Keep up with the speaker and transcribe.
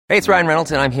Hey, it's Ryan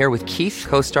Reynolds, and I'm here with Keith,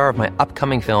 co-star of my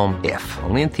upcoming film, If,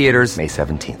 only in theaters May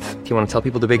 17th. Do you want to tell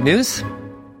people the big news?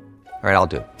 All right, I'll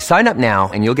do it. Sign up now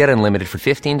and you'll get unlimited for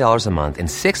 $15 a month and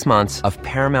 6 months of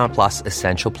Paramount Plus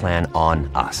Essential Plan on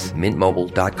us.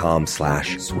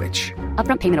 MintMobile.com/switch.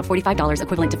 Upfront payment of $45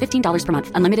 equivalent to $15 per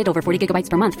month. Unlimited over 40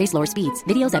 gigabytes per month. Face lower speeds.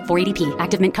 Videos at 480p.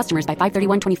 Active Mint customers by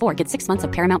 531.24 get 6 months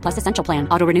of Paramount Plus Essential Plan.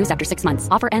 Auto renews after 6 months.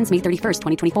 Offer ends May 31st,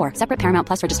 2024. Separate Paramount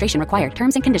Plus registration required.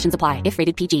 Terms and conditions apply if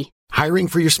rated PG. Hiring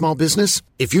for your small business?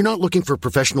 If you're not looking for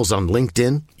professionals on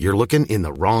LinkedIn, you're looking in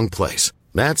the wrong place.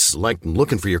 That's like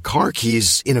looking for your car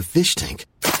keys in a fish tank.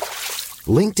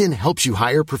 LinkedIn helps you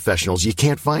hire professionals you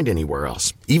can't find anywhere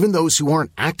else, even those who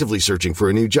aren't actively searching for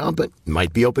a new job but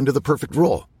might be open to the perfect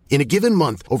role. In a given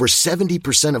month, over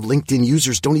 70% of LinkedIn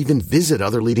users don't even visit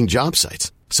other leading job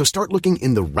sites. So start looking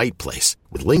in the right place.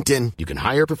 With LinkedIn, you can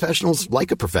hire professionals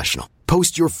like a professional.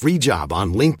 Post your free job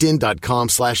on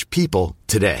linkedin.com/people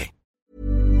today.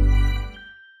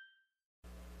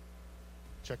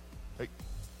 Check. Hey.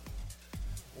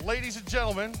 Ladies and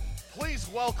gentlemen, please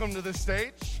welcome to the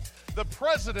stage the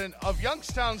president of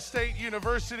Youngstown State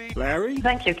University. Larry?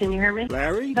 Thank you. Can you hear me?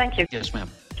 Larry? Thank you. Yes, ma'am.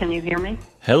 Can you hear me?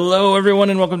 Hello,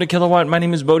 everyone, and welcome to Kilowatt. My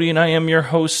name is Bodie, and I am your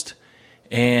host.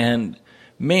 And,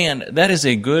 man, that is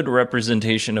a good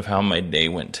representation of how my day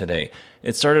went today.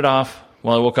 It started off,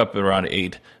 well, I woke up around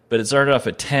 8, but it started off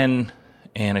at 10,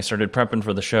 and I started prepping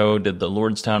for the show, did the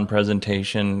Lordstown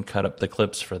presentation, cut up the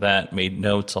clips for that, made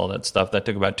notes, all that stuff. That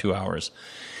took about 2 hours.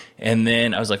 And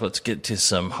then I was like, let's get to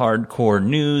some hardcore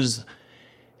news.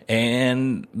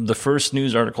 And the first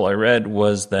news article I read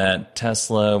was that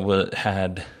Tesla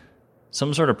had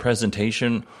some sort of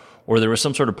presentation, or there was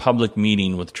some sort of public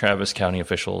meeting with Travis County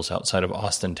officials outside of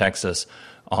Austin, Texas,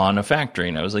 on a factory.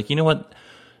 And I was like, you know what?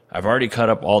 I've already cut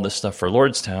up all this stuff for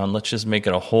Lordstown. Let's just make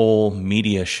it a whole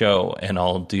media show, and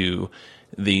I'll do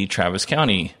the Travis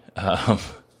County.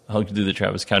 I'll do the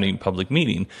Travis County public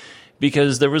meeting,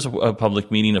 because there was a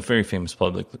public meeting, a very famous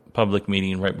public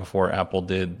meeting right before Apple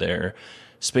did their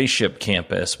spaceship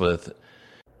campus with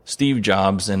Steve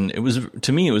Jobs, and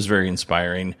to me it was very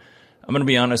inspiring. I'm going to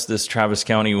be honest, this Travis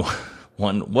County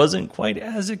one wasn't quite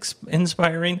as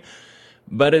inspiring,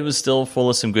 but it was still full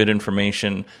of some good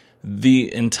information.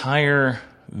 The entire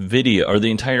video, or the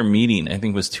entire meeting, I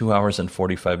think was 2 hours and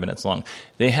 45 minutes long.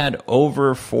 They had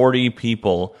over 40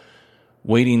 people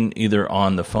waiting either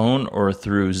on the phone or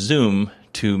through Zoom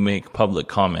to make public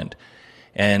comment.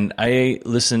 And I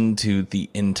listened to the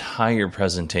entire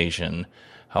presentation.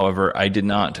 However, I did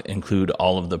not include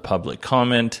all of the public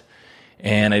comment,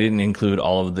 and I didn't include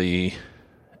all of the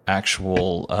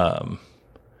actual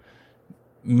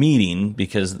meeting,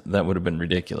 because that would have been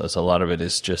ridiculous. A lot of it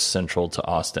is just central to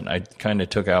Austin. I kind of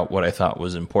took out what I thought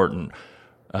was important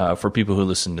for people who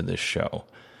listen to this show.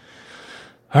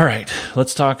 All right,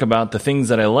 let's talk about the things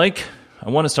that I like. I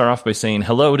want to start off by saying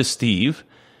hello to Steve.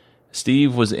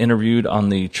 Steve was interviewed on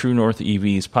the True North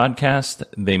EVs podcast.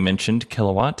 They mentioned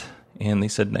Kilowatt, and they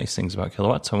said nice things about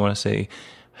Kilowatt. So I want to say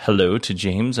hello to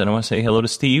James, and I want to say hello to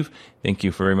Steve. Thank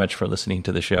you very much for listening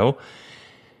to the show.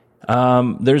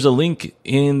 There's a link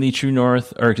in the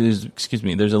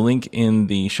there's a link in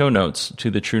the show notes to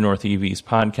the True North EVs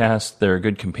podcast. They're a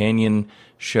good companion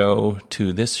show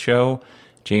to this show.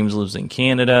 James lives in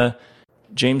Canada.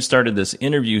 James started this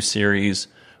interview series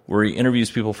where he interviews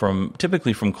people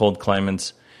typically from cold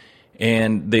climates,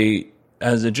 and they,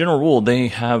 as a general rule, they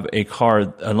have an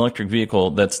electric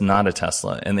vehicle that's not a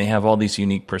Tesla, and they have all these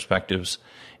unique perspectives.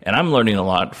 And I'm learning a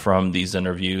lot from these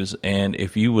interviews, and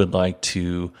if you would like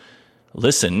to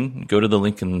listen, go to the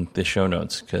link in the show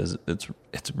notes, because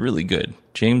it's really good.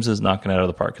 James is knocking it out of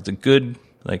the park. It's a good,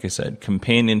 like I said,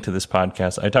 companion to this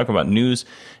podcast. I talk about news.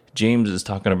 James is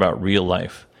talking about real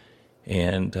life,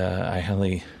 and I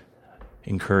highly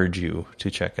encourage you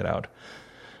to check it out.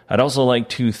 I'd also like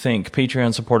to thank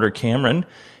Patreon supporter Cameron.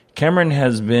 Cameron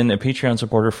has been a Patreon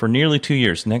supporter for nearly 2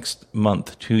 years, next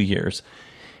month, 2 years.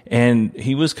 And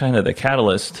he was kind of the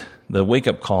catalyst, the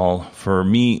wake-up call for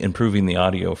me improving the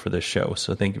audio for this show.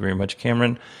 So thank you very much,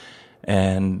 Cameron.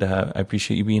 And I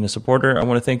appreciate you being a supporter. I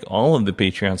want to thank all of the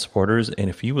Patreon supporters.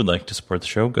 And if you would like to support the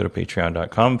show, go to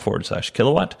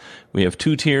patreon.com/kilowatt. We have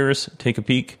 2 tiers. Take a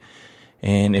peek.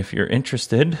 And if you're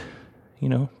interested,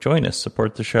 join us,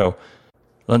 support the show.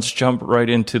 Let's jump right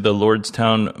into the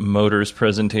Lordstown Motors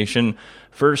presentation.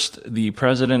 First, the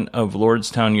president of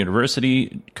Lordstown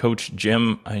University, Coach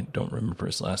Jim, I don't remember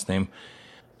his last name,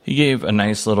 he gave a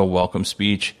nice little welcome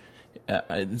speech.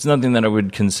 It's nothing that I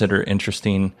would consider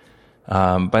interesting.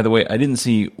 By the way, I didn't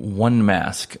see one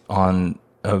mask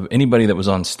of anybody that was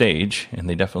on stage, and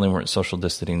they definitely weren't social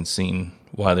distancing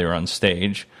while they were on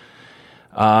stage.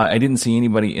 I didn't see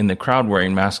anybody in the crowd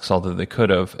wearing masks, although they could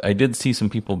have. I did see some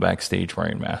people backstage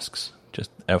wearing masks,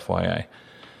 just FYI.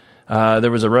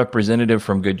 There was a representative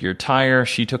from Goodyear Tire.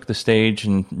 She took the stage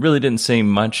and really didn't say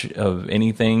much of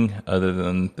anything other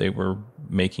than they were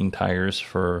making tires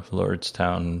for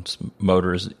Lordstown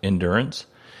Motors Endurance.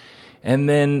 And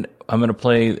then I'm going to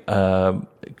play a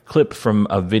clip from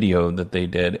a video that they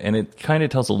did, and it kind of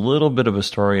tells a little bit of a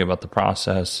story about the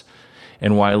process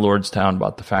and why Lordstown Motors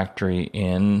bought the factory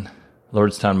in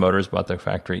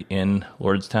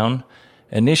Lordstown.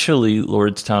 Initially,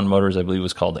 Lordstown Motors, I believe,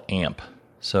 was called AMP.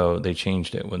 So they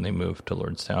changed it when they moved to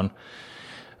Lordstown.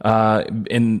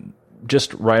 And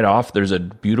just right off, there's a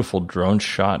beautiful drone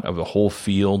shot of a whole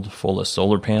field full of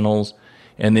solar panels.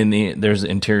 And then there's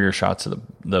interior shots of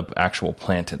the actual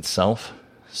plant itself.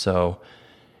 So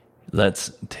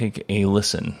let's take a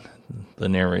listen. The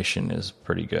narration is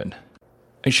pretty good.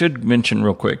 I should mention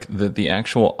real quick that the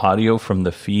actual audio from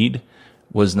the feed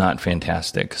was not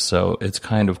fantastic. So it's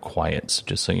kind of quiet, so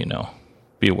just so you know.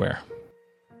 Be aware.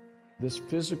 This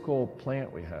physical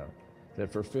plant we have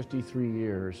that for 53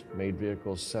 years made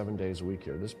vehicles 7 days a week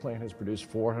here. This plant has produced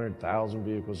 400,000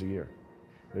 vehicles a year.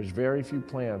 There's very few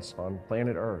plants on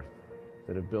planet Earth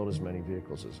that have built as many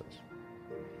vehicles as this.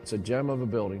 It's a gem of a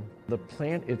building. The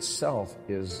plant itself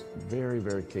is very,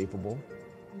 very capable.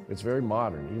 It's very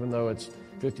modern. Even though it's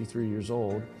 53 years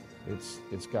old,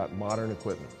 it's got modern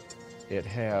equipment. It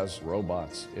has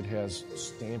robots, it has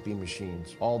stamping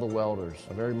machines, all the welders,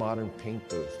 a very modern paint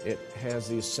booth. It has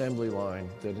the assembly line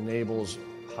that enables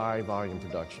high volume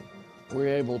production. We're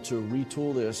able to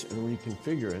retool this and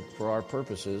reconfigure it for our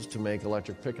purposes to make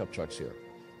electric pickup trucks here.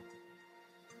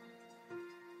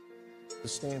 The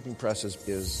stamping presses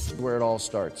is where it all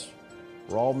starts.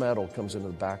 Raw metal comes into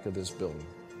the back of this building,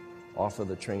 off of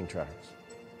the train tracks.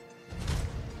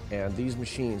 And these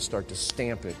machines start to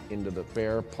stamp it into the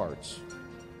bare parts.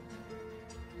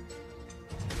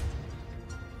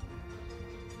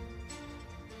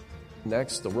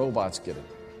 Next, the robots get it,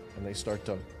 and they start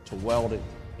to weld it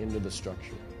into the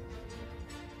structure.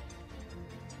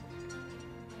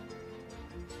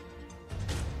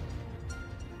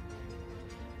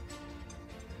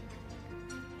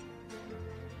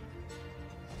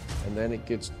 And then it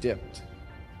gets dipped.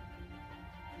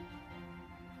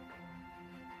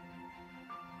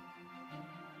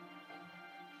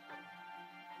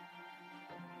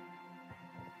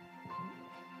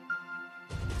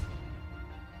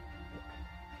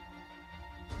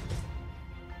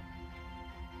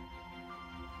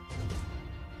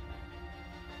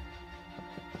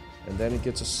 And then it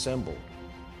gets assembled.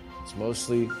 It's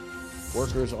mostly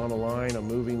workers on a line, a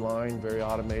moving line, very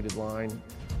automated line,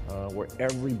 where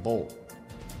every bolt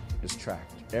is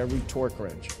tracked. Every torque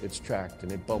wrench, it's tracked,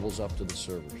 and it bubbles up to the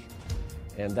servers.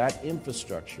 And that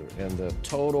infrastructure and the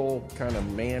total kind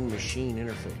of man-machine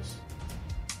interface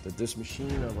that this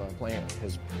machine of a plant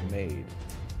has made,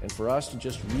 and for us to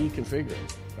just reconfigure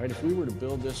it, right? If we were to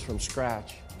build this from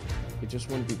scratch, it just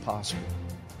wouldn't be possible.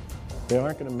 They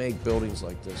aren't going to make buildings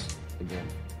like this again.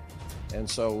 And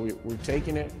so we're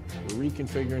taking it, we're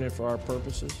reconfiguring it for our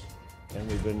purposes, and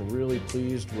we've been really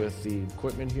pleased with the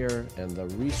equipment here and the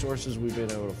resources we've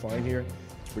been able to find here.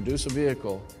 To produce a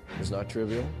vehicle is not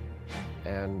trivial,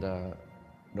 and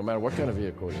no matter what kind of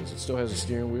vehicle it is, it still has a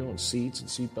steering wheel and seats and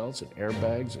seat belts and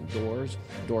airbags and doors,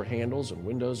 door handles and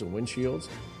windows and windshields.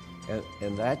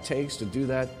 And that takes to do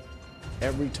that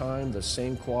every time the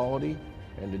same quality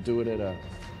and to do it at a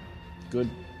good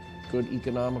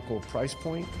economical price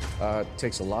point.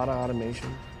 Takes a lot of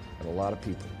automation and a lot of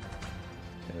people.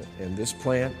 And this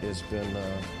plant has been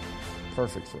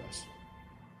perfect for us.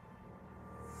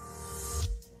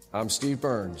 I'm Steve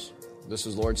Burns. This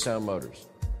is Lordstown Motors.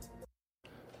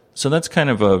 So that's kind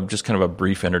of a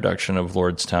brief introduction of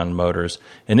Lordstown Motors.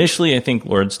 Initially, I think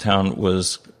Lordstown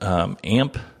was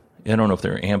AMP. I don't know if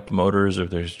they're AMP Motors or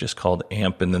they're just called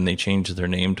AMP, and then they changed their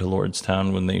name to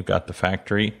Lordstown when they got the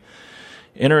factory.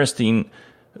 Interesting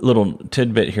little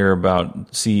tidbit here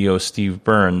about CEO Steve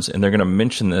Burns, and they're going to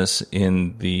mention this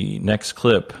in the next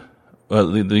clip,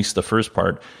 well, at least the first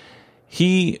part.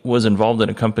 He was involved in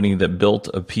a company that built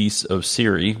a piece of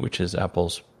Siri, which is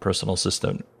Apple's personal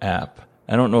assistant app.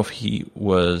 I don't know if he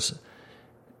was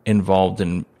involved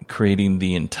in creating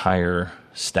the entire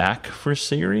stack for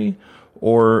Siri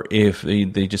or if they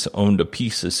just owned a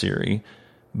piece of Siri,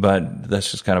 but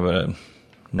that's just kind of a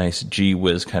nice gee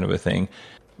whiz kind of a thing.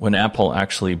 When Apple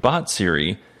actually bought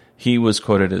Siri, he was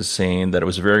quoted as saying that it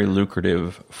was very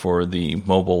lucrative for the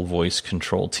mobile voice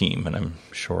control team, and I'm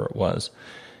sure it was.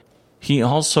 He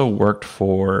also worked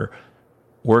for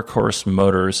Workhorse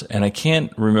Motors, and I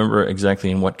can't remember exactly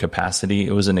in what capacity.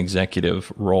 It was an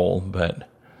executive role, but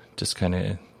just kind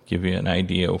of give you an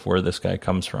idea of where this guy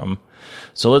comes from.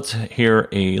 So let's hear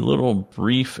a little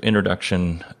brief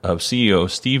introduction of CEO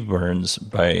Steve Burns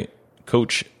by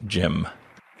Coach Jim.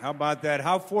 How about that?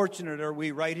 How fortunate are we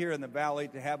right here in the Valley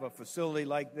to have a facility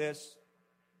like this?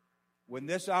 When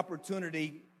this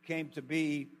opportunity came to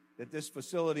be that this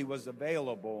facility was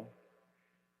available,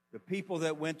 the people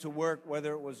that went to work,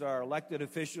 whether it was our elected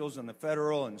officials in the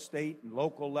federal and state and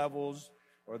local levels,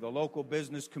 or the local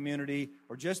business community,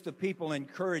 or just the people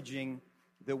encouraging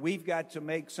that we've got to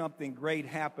make something great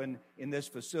happen in this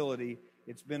facility.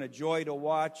 It's been a joy to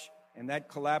watch, and that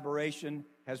collaboration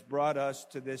has brought us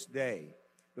to this day.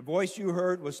 The voice you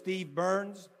heard was Steve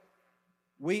Burns.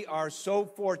 We are so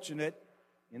fortunate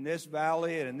in this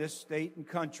valley and in this state and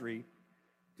country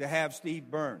to have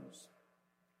Steve Burns.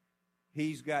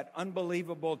 He's got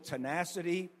unbelievable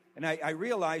tenacity, and I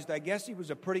realized, I guess he was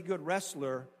a pretty good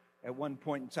wrestler at one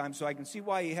point in time, so I can see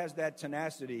why he has that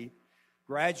tenacity.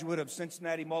 Graduate of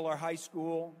Cincinnati Moeller High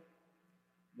School,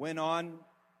 went on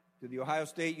to the Ohio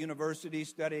State University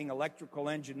studying electrical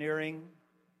engineering,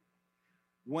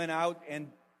 went out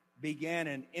and began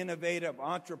an innovative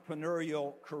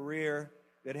entrepreneurial career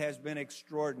that has been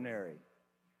extraordinary.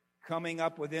 Coming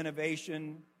up with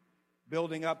innovation,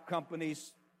 building up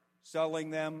companies, selling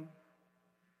them.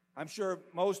 I'm sure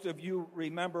most of you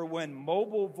remember when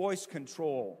mobile voice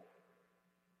control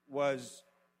was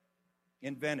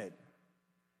invented,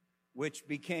 which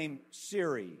became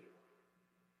Siri.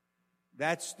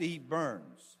 That's Steve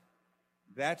Burns.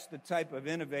 That's the type of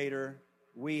innovator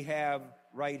we have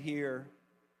right here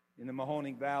in the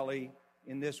Mahoning Valley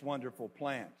in this wonderful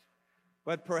plant.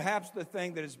 But perhaps the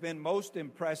thing that has been most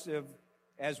impressive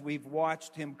as we've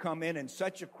watched him come in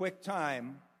such a quick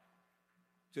time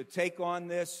to take on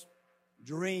this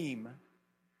dream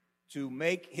to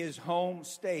make his home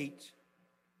state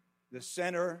the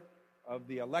center of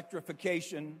the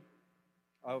electrification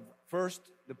of first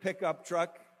the pickup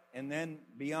truck and then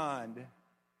beyond.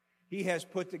 He has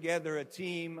put together a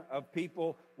team of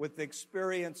people with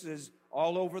experiences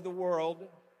all over the world,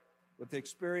 with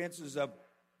experiences of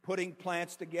putting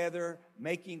plants together,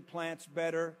 making plants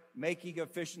better, making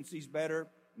efficiencies better,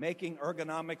 making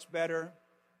ergonomics better.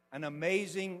 An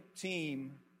amazing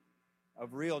team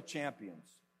of real champions.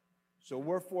 So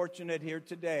we're fortunate here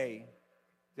today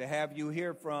to have you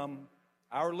hear from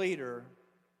our leader,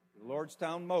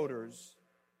 Lordstown Motors.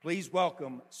 Please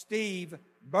welcome Steve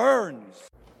Burns.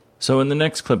 So in the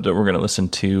next clip that we're going to listen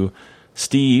to,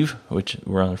 Steve, which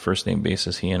we're on a first name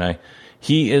basis, he and I,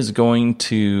 he is going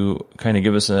to kind of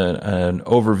give us an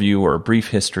overview or a brief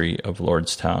history of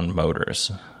Lordstown Motors.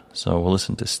 So we'll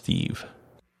listen to Steve.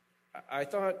 I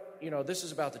thought, this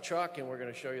is about the truck, and we're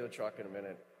going to show you the truck in a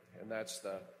minute, and that's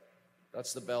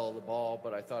the belle of the ball.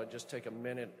 But I thought I'd just take a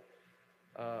minute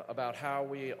about how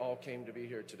we all came to be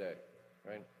here today,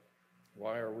 right?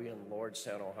 Why are we in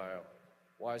Lordstown, Ohio?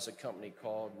 Why is the company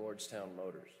called Lordstown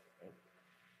Motors? Right?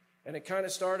 And it kind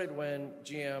of started when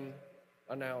GM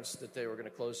announced that they were going to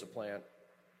close the plant,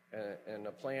 and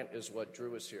the plant is what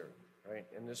drew us here, right?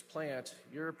 In this plant,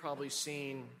 you're probably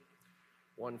seeing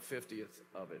 1/50th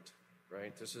of it.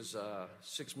 Right, this is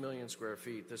 6 million square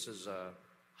feet. This is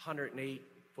 108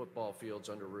 football fields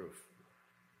under roof.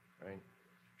 Right,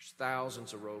 there's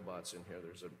thousands of robots in here.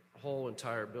 There's a whole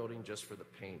entire building just for the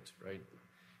paint. Right,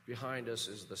 behind us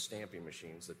is the stamping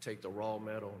machines that take the raw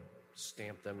metal,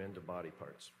 stamp them into body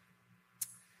parts.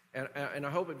 And I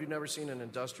hope if you've never seen an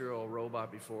industrial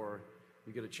robot before,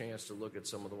 you get a chance to look at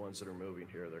some of the ones that are moving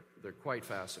here. They're quite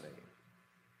fascinating.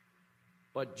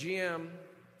 But GM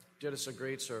did us a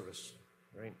great service.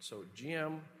 Right? So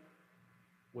GM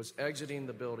was exiting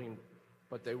the building,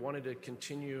 but they wanted to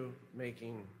continue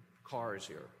making cars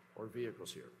here or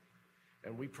vehicles here.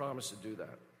 And we promised to do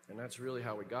that. And that's really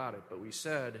how we got it. But we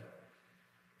said,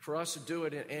 for us to do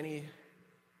it at any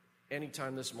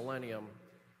time this millennium,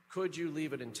 could you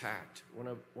leave it intact?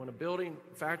 When a building,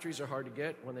 factories are hard to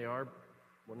get. When they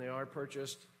are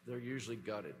purchased, they're usually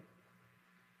gutted.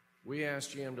 We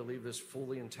asked GM to leave this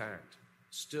fully intact,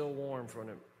 still warm from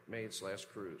a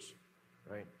made/cruise,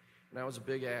 right? And that was a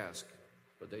big ask,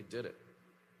 but they did it.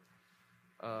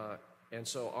 And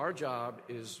so our job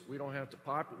is we don't have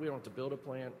to build a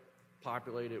plant,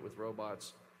 populate it with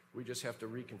robots. We just have to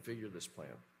reconfigure this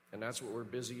plant, and that's what we're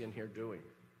busy in here doing.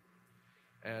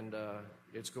 And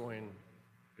it's going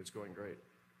great.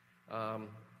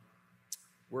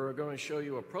 We're going to show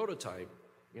you a prototype,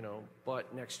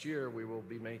 but next year we will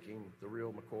be making the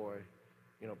real McCoy,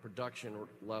 production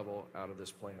level out of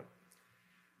this plant.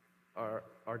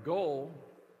 Our goal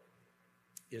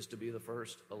is to be the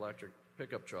first electric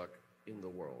pickup truck in the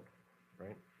world,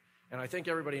 right? And I think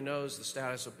everybody knows the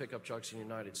status of pickup trucks in the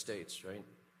United States, right?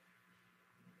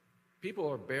 People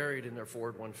are buried in their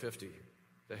Ford 150.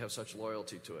 They have such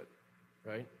loyalty to it,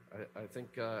 right? I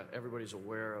think everybody's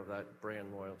aware of that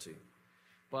brand loyalty.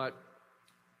 But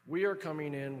we are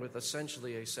coming in with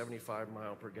essentially a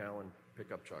 75-mile-per-gallon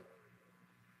pickup truck.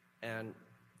 And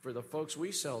for the folks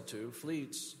we sell to,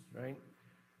 fleets, right,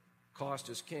 cost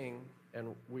is king,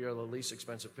 and we are the least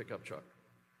expensive pickup truck.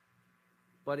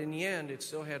 But in the end, it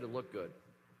still had to look good.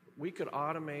 We could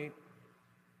automate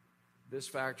this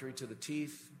factory to the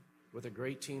teeth with a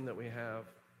great team that we have,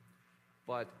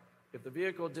 but if the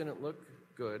vehicle didn't look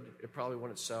good, it probably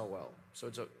wouldn't sell well.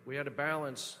 So we had to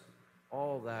balance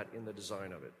all of that in the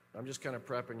design of it. I'm just kind of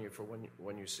prepping you for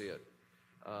when you see it.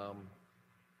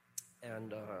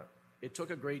 It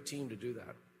took a great team to do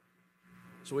that.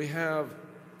 So we have,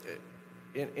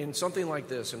 in something like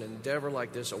this, an endeavor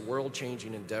like this, a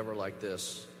world-changing endeavor like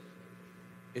this,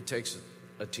 it takes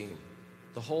a team.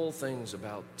 The whole thing's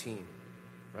about team,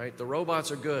 right? The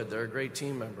robots are good. They're a great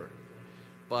team member.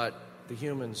 But the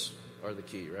humans are the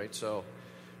key, right? So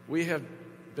we have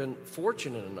been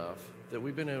fortunate enough that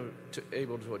we've been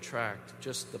able to attract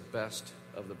just the best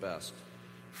of the best,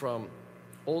 from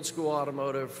old school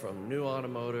automotive, from new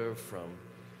automotive, from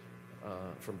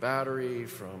battery,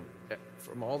 from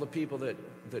all the people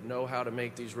that know how to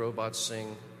make these robots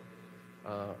sing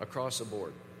across the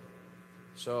board.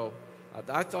 So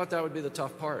I thought that would be the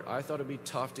tough part. I thought it'd be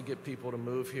tough to get people to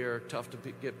move here, tough to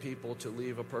get people to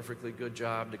leave a perfectly good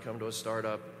job to come to a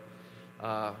startup.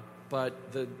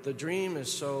 But the dream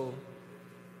is so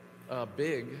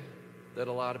big that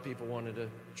a lot of people wanted to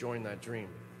join that dream.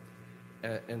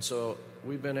 And so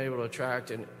we've been able to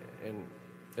attract, and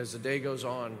as the day goes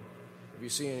on, if you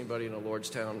see anybody in a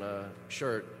Lordstown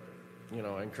shirt,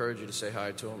 I encourage you to say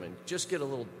hi to them and just get a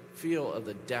little feel of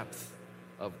the depth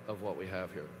of what we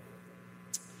have here.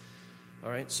 All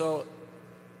right, so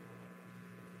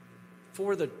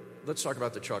let's talk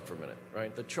about the truck for a minute,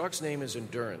 right? The truck's name is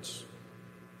Endurance,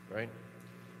 right?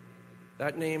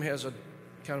 That name has a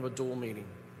kind of a dual meaning,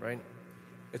 right?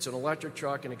 It's an electric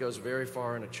truck, and it goes very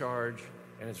far in a charge,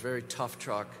 and it's a very tough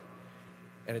truck,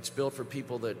 and it's built for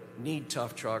people that need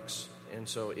tough trucks, and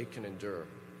so it can endure.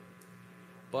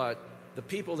 But the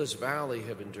people of this valley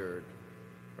have endured,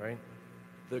 right?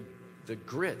 The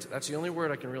grit, that's the only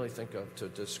word I can really think of to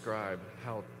describe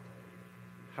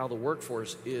how the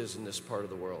workforce is in this part of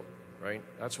the world, right?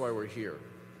 That's why we're here.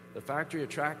 The factory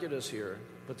attracted us here,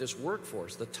 but this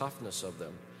workforce, the toughness of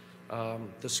them,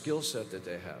 the skill set that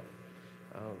they have,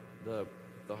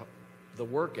 the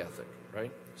work ethic,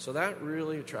 right? So that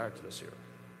really attracted us here.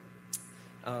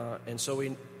 And so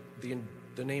the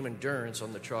name Endurance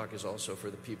on the truck is also for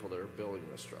the people that are building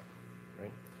this truck,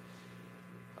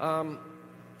 right?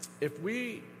 If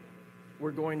we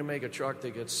were going to make a truck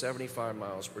that gets 75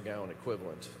 miles per gallon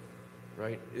equivalent,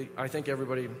 right? I think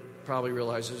everybody probably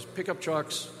realizes pickup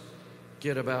trucks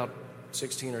get about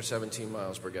 16 or 17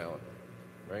 miles per gallon,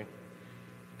 right?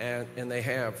 And they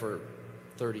have for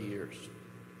 30 years.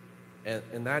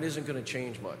 And that isn't going to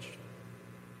change much,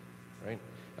 right?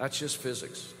 That's just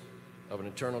physics of an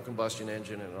internal combustion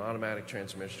engine and an automatic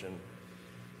transmission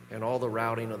and all the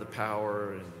routing of the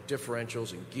power and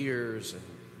differentials and gears and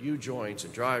U-joints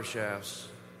and drive shafts.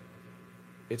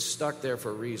 It's stuck there for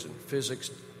a reason.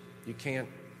 Physics, you can't,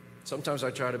 sometimes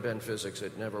I try to bend physics,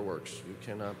 it never works. You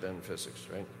cannot bend physics,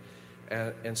 right?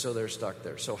 And so they're stuck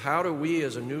there. So how do we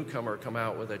as a newcomer come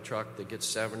out with a truck that gets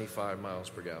 75 miles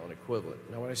per gallon equivalent?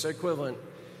 Now when I say equivalent,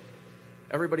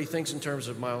 everybody thinks in terms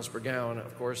of miles per gallon.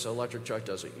 Of course, an electric truck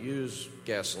doesn't use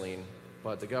gasoline,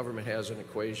 but the government has an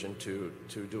equation to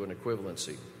do an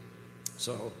equivalency.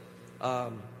 So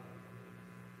how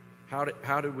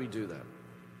did we do that?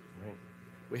 Right?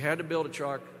 We had to build a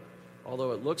truck,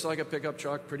 although it looks like a pickup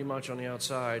truck pretty much on the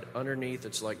outside, underneath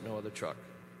it's like no other truck.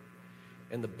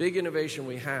 And the big innovation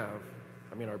we have,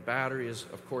 our battery is,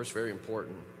 of course, very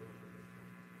important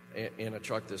in a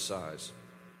truck this size.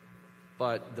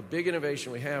 But the big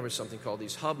innovation we have is something called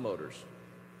these hub motors.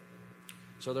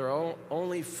 So there are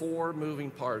only 4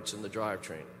 moving parts in the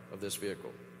drivetrain of this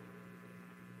vehicle.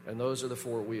 And those are the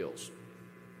 4 wheels.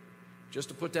 Just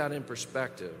to put that in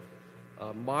perspective,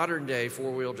 a modern-day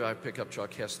 4-wheel drive pickup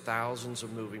truck has thousands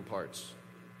of moving parts.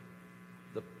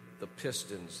 The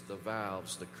pistons, the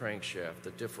valves, the crankshaft, the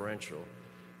differential,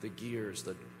 the gears,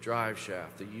 the drive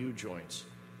shaft, the U-joints.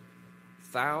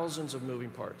 Thousands of moving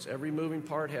parts. Every moving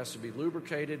part has to be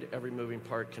lubricated, every moving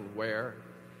part can wear,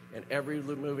 and every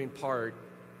moving part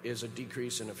is a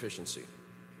decrease in efficiency.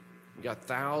 You got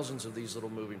thousands of these little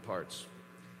moving parts.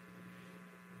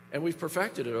 And we've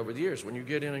perfected it over the years. When you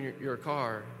get in your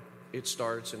car, it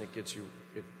starts and it gets you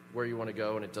where you want to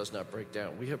go, and it does not break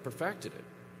down. We have perfected it,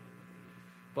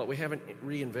 but we haven't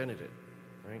reinvented it,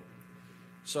 right?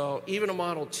 So even a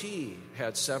Model T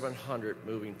had 700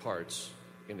 moving parts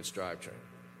in its drivetrain.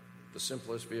 The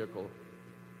simplest vehicle,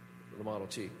 the Model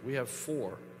T. We have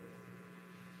 4.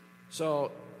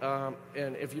 So,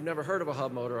 and if you've never heard of a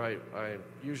hub motor, I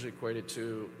usually equate it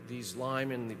to these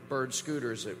Lime and the Bird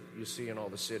scooters that you see in all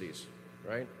the cities,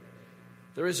 right?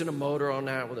 There isn't a motor on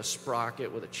that with a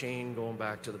sprocket with a chain going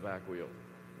back to the back wheel,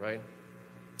 right?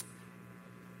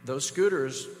 Those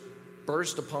scooters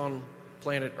burst upon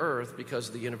planet Earth because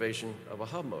of the innovation of a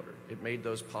hub motor. It made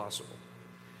those possible.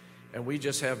 And we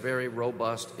just have very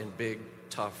robust and big,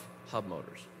 tough hub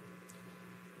motors.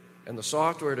 And the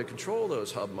software to control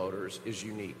those hub motors is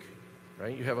unique,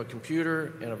 right? You have a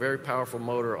computer and a very powerful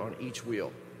motor on each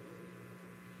wheel.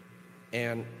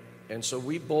 And so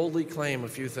we boldly claim a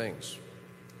few things.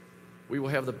 We will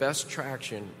have the best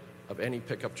traction of any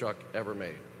pickup truck ever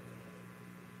made.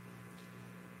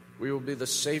 We will be the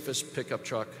safest pickup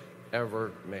truck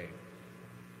ever made,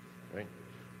 right?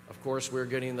 Of course, we're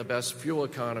getting the best fuel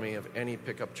economy of any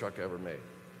pickup truck ever made.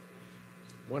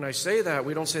 When I say that,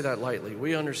 we don't say that lightly.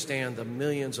 We understand the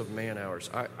millions of man-hours.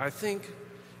 I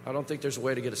don't think there's a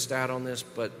way to get a stat on this,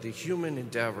 but the human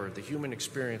endeavor, the human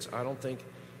experience, I don't think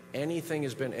anything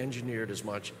has been engineered as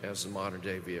much as the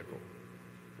modern-day vehicle,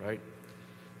 right?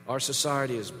 Our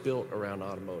society is built around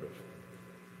automotive.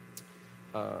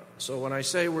 So when I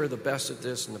say we're the best at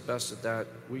this and the best at that,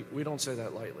 we don't say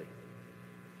that lightly.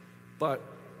 But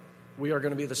we are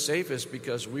going to be the safest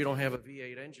because we don't have a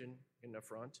V8 engine in the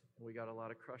front, and we got a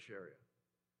lot of crush area,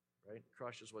 right?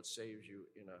 Crush is what saves you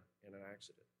in an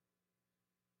accident.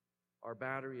 Our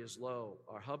battery is low.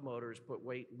 Our hub motors put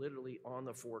weight literally on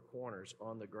the 4 corners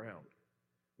on the ground.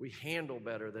 We handle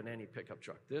better than any pickup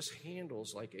truck. This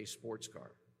handles like a sports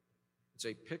car. It's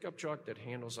a pickup truck that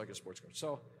handles like a sports car.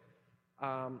 So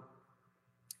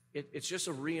it's just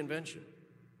a reinvention,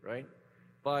 right?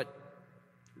 But,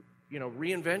 you know,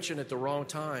 reinvention at the wrong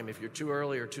time, if you're too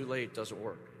early or too late, doesn't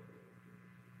work.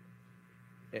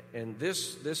 And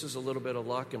this is a little bit of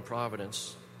luck and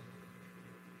providence.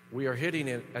 We are hitting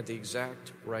it at the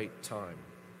exact right time,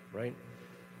 right?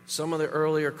 Some of the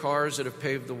earlier cars that have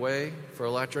paved the way for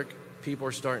electric, people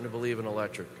are starting to believe in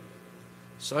electric.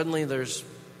 Suddenly there's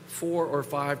 4 or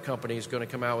 5 companies going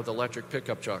to come out with electric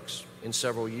pickup trucks in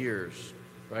several years,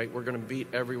 right? We're going to beat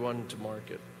everyone to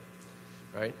market,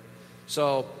 right?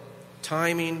 So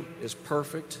timing is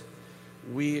perfect.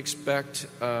 We expect,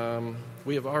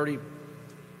 we've already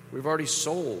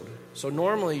sold. So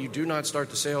normally you do not start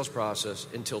the sales process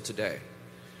until today,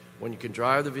 when you can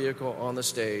drive the vehicle on the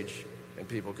stage and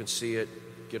people can see it,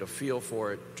 get a feel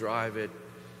for it, drive it,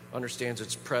 understands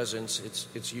its presence,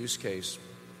 its use case.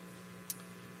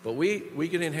 But we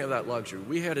didn't have that luxury.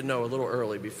 We had to know a little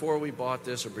early, before we bought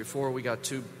this or before we got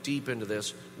too deep into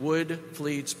this, would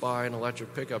fleets buy an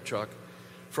electric pickup truck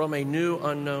from a new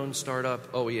unknown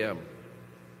startup OEM,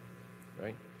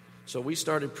 right? So we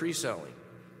started pre-selling.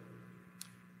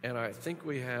 And I think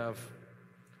we have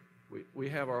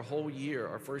our whole year,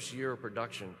 our first year of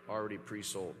production already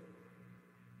pre-sold.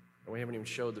 And we haven't even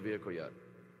showed the vehicle yet.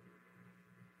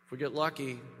 If we get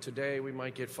lucky, today we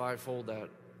might get 5-fold that,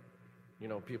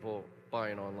 people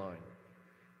buying online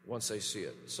once they see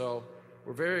it. So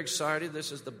we're very excited.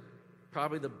 This is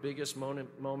probably the biggest moment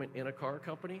in a car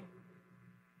company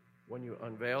when you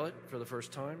unveil it for the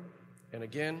first time. And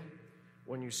again,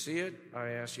 when you see it, I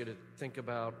ask you to think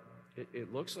about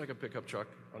it looks like a pickup truck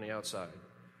on the outside,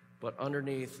 but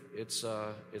underneath it's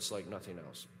like nothing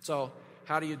else. So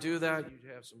how do you do that?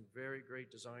 You have some very great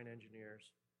design engineers,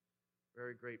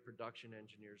 very great production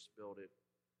engineers to build it.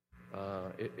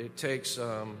 It takes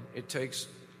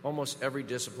almost every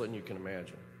discipline you can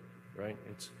imagine, right?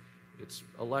 It's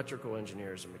electrical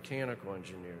engineers and mechanical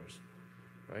engineers,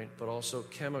 right? But also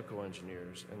chemical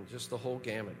engineers and just the whole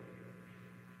gamut.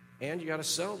 And you got to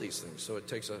sell these things, so it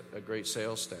takes a great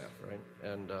sales staff, right?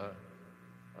 And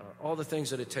all the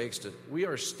things that it takes we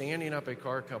are standing up a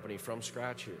car company from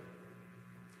scratch here.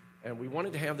 And we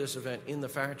wanted to have this event in the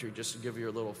factory just to give you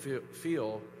a little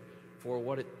feel for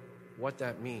what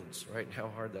that means, right, and how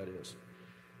hard that is.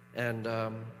 And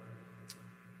the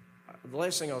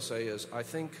last thing I'll say is I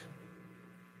think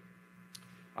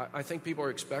people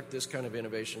expect this kind of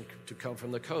innovation to come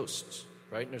from the coasts,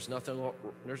 right? And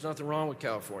there's nothing wrong with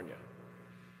California.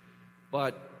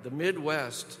 But the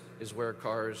Midwest is where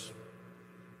cars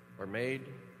are made.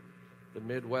 The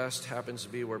Midwest happens to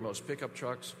be where most pickup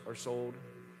trucks are sold.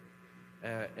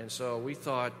 And so we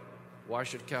thought, why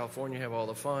should California have all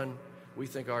the fun? we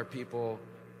think our people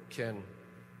can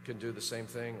do the same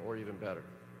thing or even better.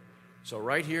 So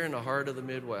right here in the heart of the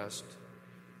Midwest,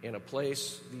 in a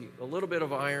place, a little bit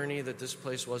of irony that this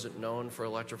place wasn't known for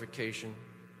electrification,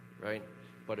 right?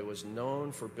 But it was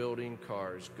known for building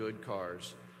cars, good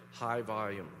cars, high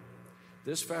volume.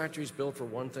 This factory is built for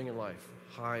one thing in life,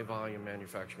 high volume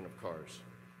manufacturing of cars.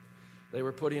 They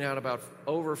were putting out about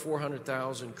over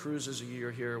 400,000 cruises a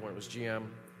year here when it was GM.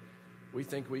 We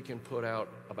think we can put out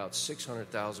about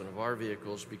 600,000 of our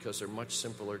vehicles because they're much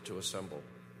simpler to assemble,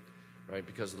 right,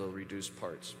 because of the reduced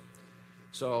parts.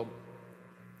 So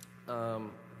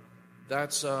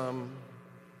that's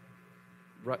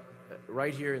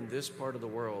right here in this part of the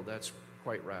world, that's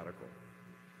quite radical.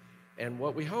 And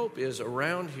what we hope is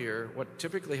around here, what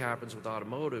typically happens with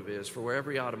automotive is for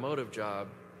every automotive job,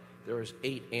 there is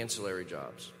 8 ancillary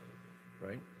jobs,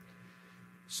 right?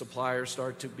 Suppliers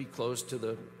start to be close to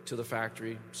the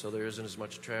factory, so there isn't as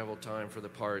much travel time for the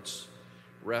parts.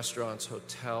 Restaurants,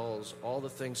 hotels, all the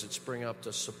things that spring up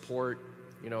to support,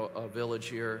 a village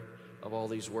here of all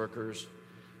these workers.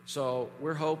 So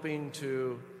we're hoping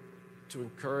to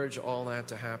encourage all that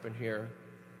to happen here.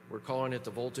 We're calling it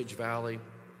the Voltage Valley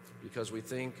because we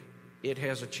think it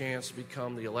has a chance to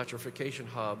become the electrification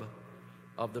hub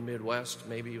of the Midwest,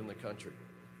 maybe even the country.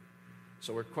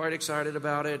 So we're quite excited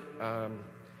about it.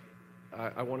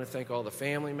 I want to thank all the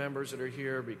family members that are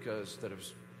here that have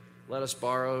let us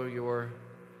borrow your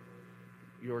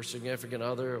significant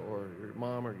other or your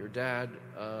mom or your dad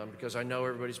because I know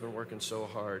everybody's been working so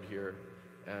hard here,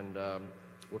 and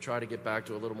we'll try to get back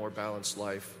to a little more balanced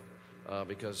life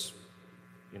because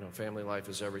family life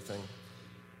is everything,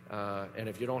 and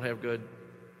if you don't have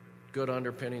good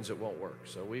underpinnings, it won't work.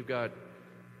 So we've got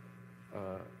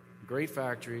a great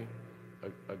factory,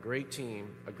 a great team,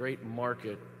 a great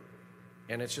market,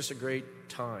 and it's just a great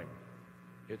time.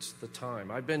 It's the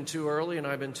time. I've been too early and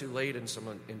I've been too late in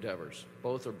some endeavors.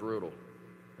 Both are brutal,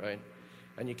 right?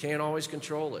 And you can't always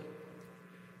control it.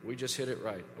 We just hit it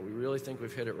right. We really think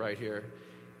we've hit it right here.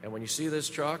 And when you see this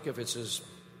truck, if it's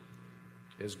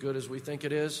as good as we think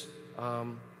it is,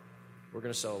 we're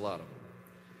going to sell a lot of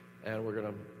them.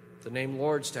 And the name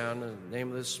Lordstown, the name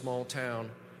of this small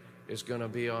town, is going to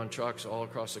be on trucks all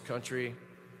across the country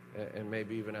and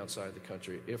maybe even outside the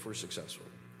country if we're successful.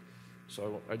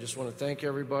 So I just want to thank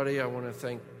everybody. I want to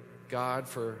thank God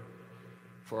for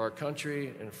our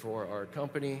country and for our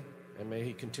company, and may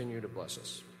He continue to bless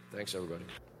us. Thanks, everybody.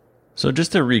 So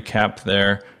just to recap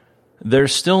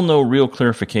there's still no real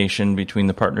clarification between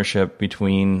the partnership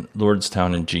between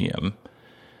Lordstown and GM.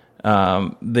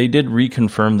 They did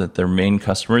reconfirm that their main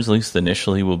customers, at least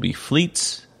initially, will be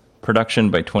fleets. Production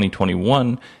by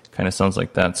 2021 kind of sounds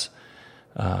like that's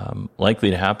likely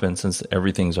to happen since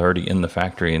everything's already in the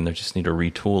factory and they just need to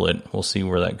retool it. We'll see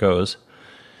where that goes.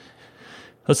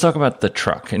 Let's talk about the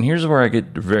truck. And here's where I get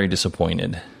very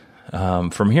disappointed.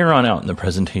 From here on out, and the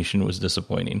presentation was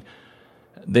disappointing.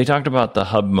 They talked about the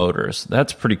hub motors.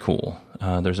 That's pretty cool.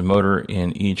 There's a motor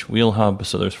in each wheel hub,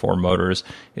 so there's 4 motors.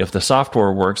 If the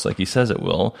software works like he says it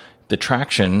will, the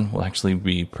traction will actually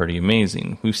be pretty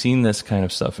amazing. We've seen this kind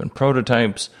of stuff in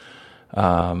prototypes,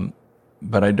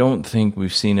 but I don't think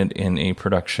we've seen it in a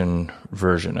production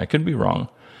version. I could be wrong.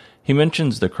 He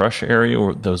mentions the crush area,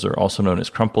 or those are also known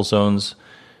as crumple zones.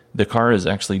 The car is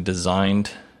actually designed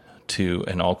to,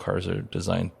 and all cars are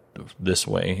designed this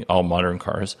way, all modern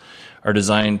cars are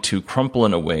designed to crumple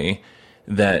in a way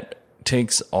that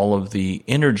takes all of the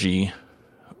energy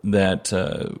that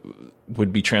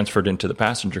would be transferred into the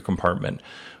passenger compartment.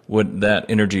 That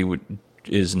energy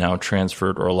is now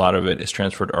transferred, or a lot of it is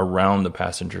transferred around the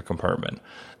passenger compartment.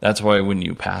 That's why when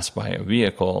you pass by a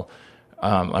vehicle,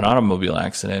 an automobile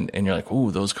accident, and you're like, ooh,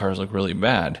 those cars look really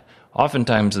bad.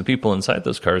 Oftentimes the people inside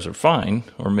those cars are fine,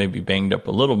 or maybe banged up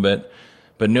a little bit,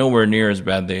 but nowhere near as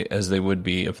bad as they would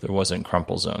be if there wasn't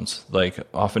crumple zones. Like,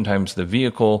 oftentimes the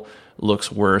vehicle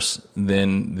looks worse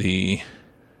than the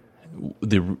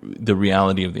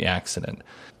reality of the accident.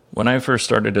 When I first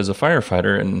started as a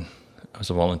firefighter, and I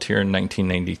was a volunteer in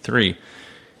 1993,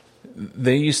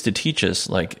 they used to teach us,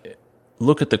 like,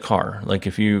 look at the car. Like,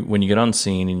 when you get on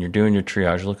scene and you're doing your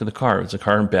triage, look at the car. Is the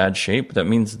car in bad shape? That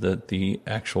means that the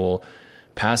actual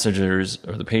passengers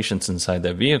or the patients inside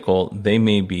that vehicle, they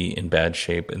may be in bad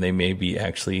shape and they may be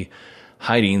actually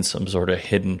hiding some sort of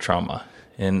hidden trauma.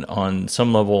 And on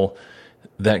some level,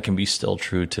 that can be still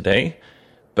true today.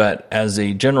 But as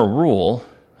a general rule,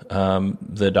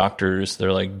 the doctors,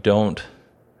 they're like, don't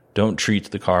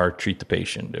treat the car, treat the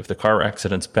patient. If the car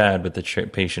accident's bad, but the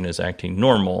patient is acting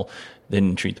normal,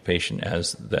 then treat the patient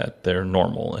as that they're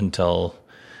normal until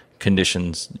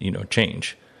conditions,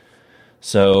 change.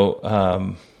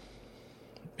 So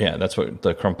Yeah, that's what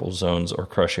the crumple zones or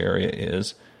crush area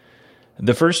is.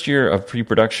 The first year of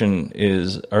production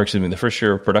is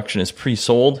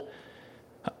pre-sold.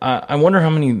 I wonder how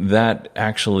many that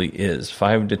actually is,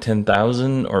 5 to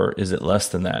 10,000, or is it less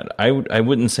than that? I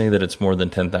wouldn't say that it's more than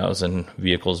 10,000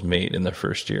 vehicles made in the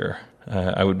first year.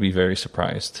 I would be very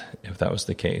surprised if that was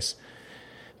the case.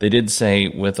 They did say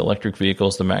with electric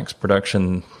vehicles, the max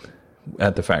production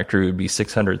at the factory would be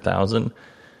 600,000.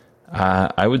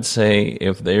 I would say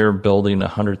if they're building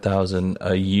 100,000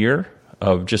 a year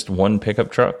of just one pickup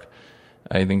truck,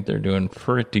 I think they're doing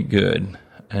pretty good.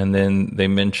 And then they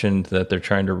mentioned that they're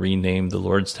trying to rename the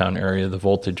Lordstown area the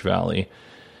Voltage Valley.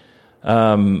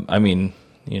 I mean,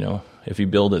 if you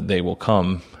build it, they will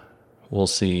come. We'll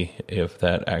see if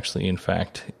that actually, in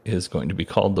fact, is going to be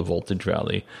called the Voltage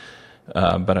Valley.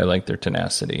 But I like their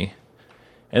tenacity.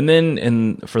 And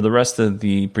then for the rest of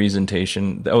the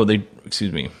presentation,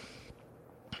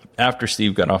 after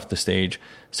Steve got off the stage,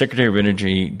 Secretary of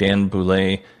Energy Dan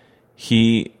Boulay,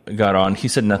 he got on. He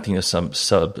said nothing of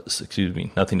substance.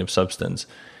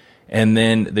 And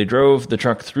then they drove the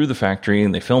truck through the factory,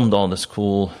 and they filmed all this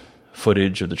cool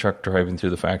footage of the truck driving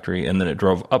through the factory. And then it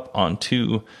drove up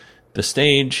onto the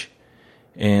stage,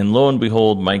 and lo and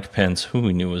behold, Mike Pence, who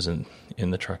we knew was in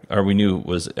the truck, or we knew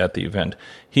was at the event,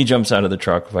 he jumps out of the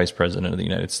truck, Vice President of the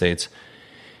United States,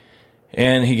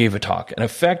 and he gave a talk. And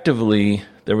effectively,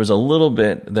 there was a little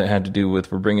bit that had to do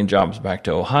with we're bringing jobs back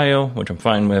to Ohio, which I'm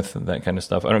fine with, that kind of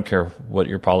stuff. I don't care what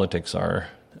your politics are.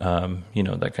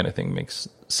 That kind of thing makes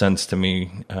sense to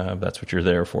me. That's what you're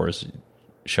there for, is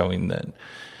showing that,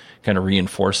 kind of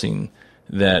reinforcing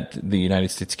that the United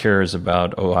States cares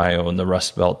about Ohio and the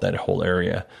Rust Belt, that whole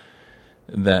area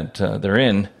that they're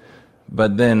in.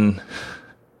 But then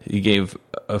he gave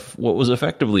what was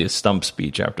effectively a stump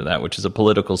speech after that, which is a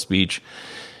political speech.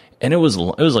 And it was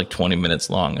like 20 minutes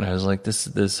long. And I was like,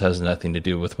 this has nothing to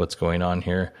do with what's going on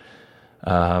here.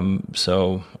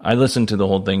 So I listened to the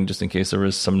whole thing just in case there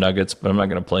was some nuggets, but I'm not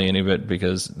going to play any of it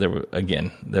because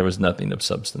there was nothing of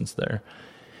substance there.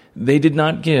 They did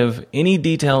not give any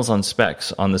details on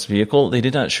specs on this vehicle. They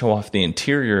did not show off the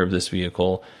interior of this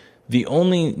vehicle. The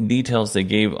only details they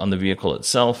gave on the vehicle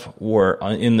itself were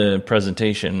in the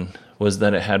presentation was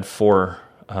that it had 4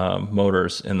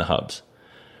 motors in the hubs.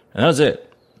 And that was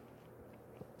it.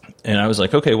 And I was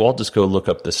like, okay, well, I'll just go look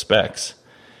up the specs.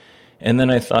 And then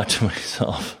I thought to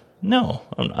myself, no,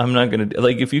 I'm not going to.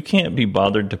 Like, if you can't be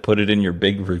bothered to put it in your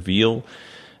big reveal,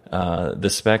 the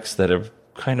specs that have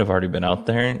kind of already been out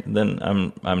there, then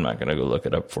I'm not going to go look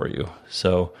it up for you.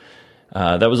 So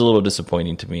that was a little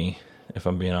disappointing to me, if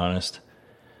I'm being honest.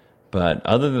 But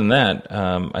other than that,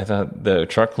 I thought the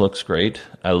truck looks great.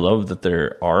 I love that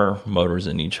there are motors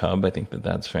in each hub. I think that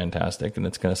that's fantastic, and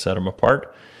it's going to set them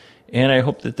apart. And I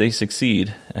hope that they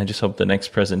succeed. I just hope the next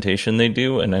presentation they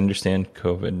do, and I understand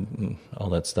COVID and all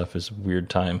that stuff is a weird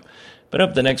time, but I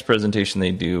hope the next presentation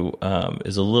they do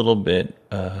is a little bit,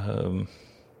 and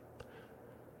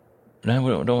I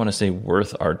don't want to say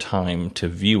worth our time to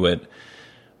view it,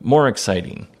 more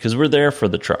exciting, because we're there for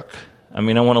the truck. I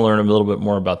mean, I want to learn a little bit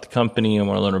more about the company. I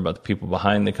want to learn about the people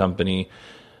behind the company.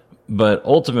 But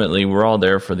ultimately, we're all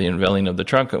there for the unveiling of the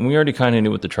truck, and we already kind of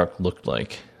knew what the truck looked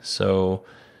like. So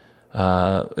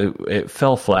it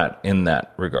fell flat in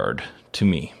that regard to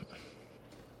me.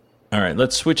 All right,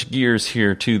 let's switch gears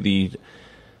here to the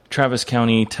Travis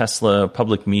County Tesla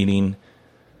public meeting.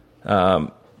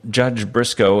 Judge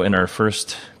Briscoe in our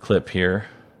first clip here.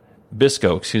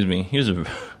 Biscoe, excuse me.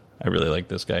 I really like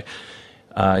this guy.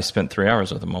 I spent 3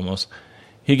 hours with him almost.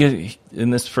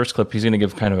 In this first clip, he's going to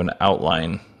give kind of an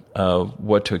outline of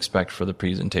what to expect for the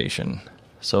presentation.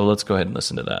 So let's go ahead and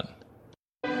listen to that.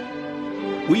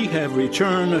 We have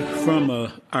returned from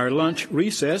our lunch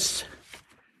recess.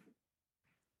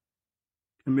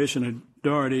 Commissioner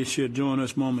Doherty should join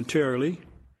us momentarily.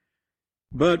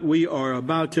 But we are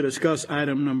about to discuss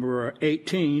item number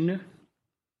 18.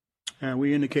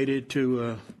 We indicated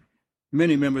to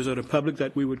many members of the public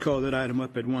that we would call that item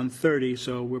up at 1:30,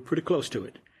 so we're pretty close to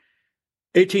it.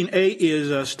 18A is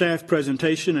a staff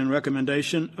presentation and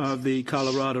recommendation of the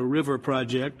Colorado River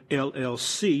Project,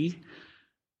 LLC,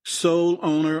 sole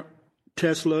owner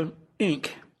Tesla, Inc.,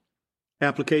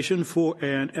 application for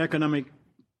an economic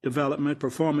development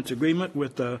performance agreement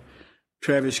with the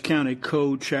Travis County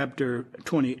Code Chapter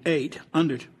 28,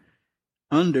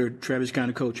 under Travis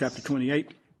County Code Chapter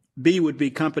 28. B would be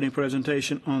company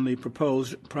presentation on the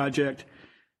proposed project.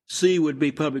 C would be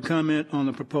public comment on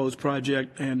the proposed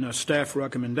project and staff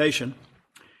recommendation.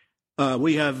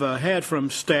 We have had from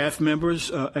staff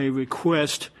members a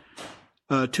request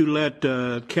to let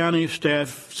county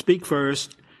staff speak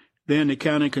first Then the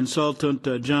county consultant,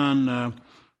 John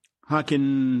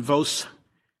Hockenvos,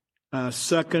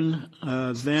 second.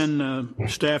 Then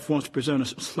staff wants to present a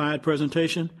slide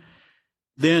presentation.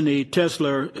 Then the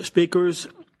Tesla speakers,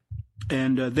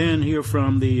 and then hear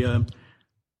from the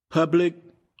public.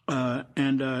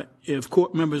 And if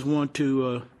court members want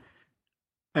to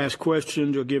ask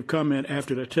questions or give comment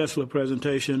after the Tesla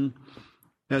presentation,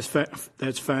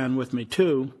 that's fine with me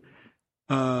too.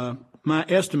 My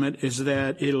estimate is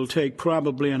that it'll take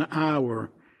probably an hour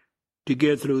to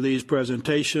get through these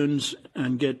presentations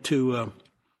and get to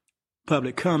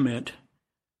public comment.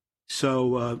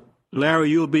 So, Larry,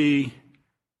 you'll be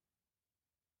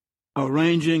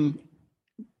arranging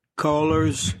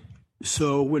callers,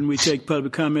 so when we take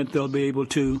public comment, they'll be able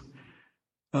to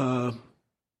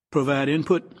provide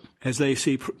input as they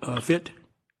see fit.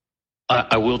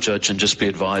 I will, Judge, and just be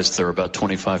advised there are about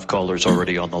 25 callers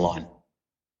already on the line.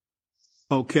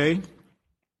 Okay.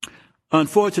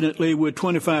 Unfortunately, with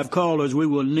 25 callers, we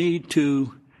will need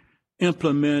to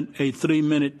implement a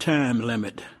 3-minute time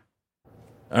limit.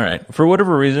 All right. For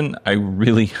whatever reason, I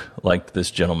really liked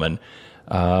this gentleman.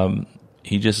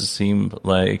 He just seemed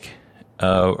like he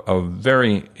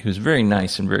was very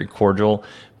nice and very cordial,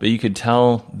 but you could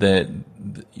tell that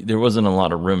there wasn't a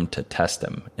lot of room to test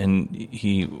him. And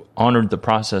he honored the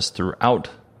process throughout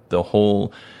the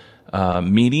whole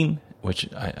meeting, which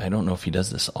I don't know if he does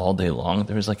this all day long.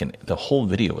 There was the whole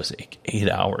video was 8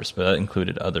 hours, but that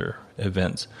included other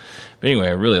events. But anyway,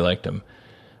 I really liked him.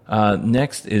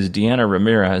 Next is Deanna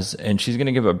Ramirez, and she's going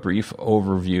to give a brief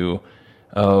overview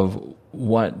of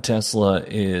what Tesla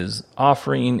is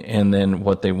offering and then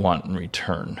what they want in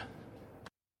return.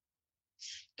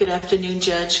 Good afternoon,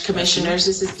 Judge, Commissioners.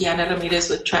 This is Deanna Ramirez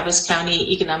with Travis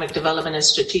County Economic Development and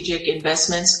Strategic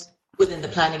Investments within the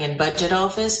Planning and Budget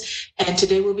Office. And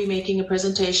today we'll be making a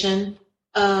presentation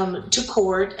to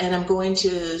court, and I'm going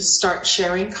to start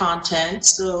sharing content.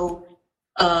 So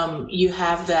you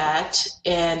have that,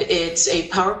 and it's a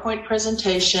PowerPoint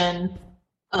presentation.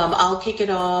 I'll kick it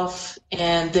off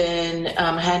and then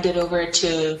hand it over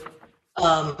to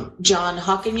John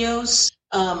Hockenvos.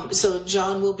 So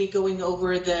John will be going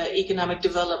over the economic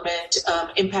development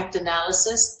impact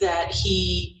analysis that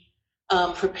he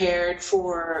prepared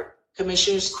for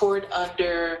Commissioners Court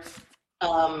under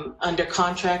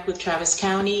contract with Travis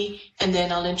County, and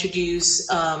then I'll introduce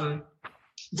the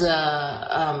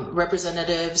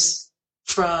representatives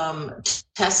from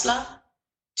Tesla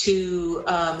to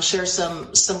share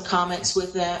some comments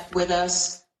with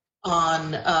us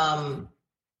on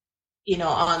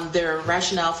on their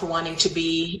rationale for wanting to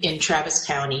be in Travis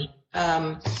County.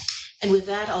 And with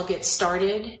that, I'll get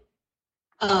started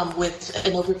with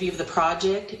an overview of the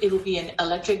project. It will be an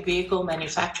electric vehicle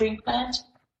manufacturing plant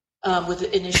with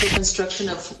the initial construction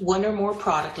of one or more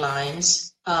product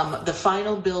lines. The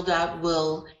final build out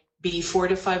will be 4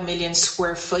 to 5 million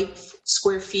square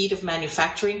feet of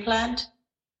manufacturing plant.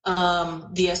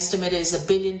 The estimate is $1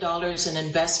 billion in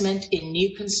investment in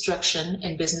new construction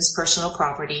and business personal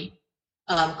property,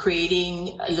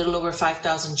 creating a little over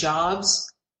 5,000 jobs.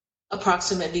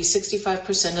 Approximately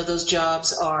 65% of those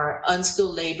jobs are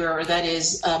unskilled labor, or that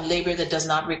is labor that does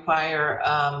not require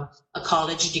a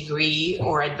college degree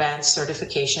or advanced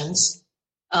certifications.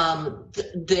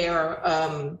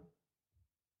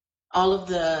 All of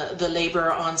the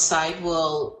labor on site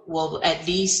will at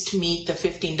least meet the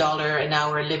 $15 an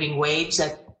hour living wage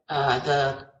that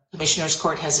the Commissioners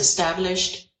Court has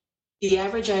established. The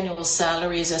average annual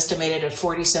salary is estimated at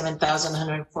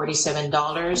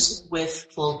 $47,147 with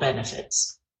full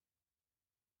benefits.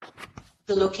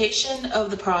 The location of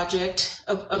the project,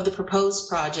 of the proposed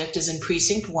project, is in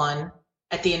Precinct 1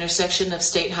 at the intersection of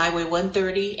State Highway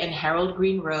 130 and Harold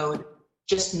Green Road,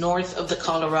 just north of the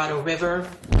Colorado River.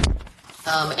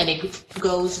 And it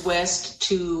goes west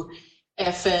to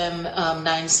FM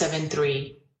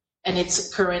 973. And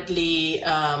it's currently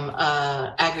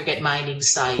aggregate mining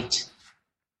site.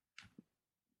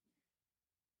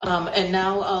 And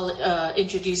now I'll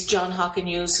introduce John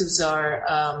Hockenvos, who's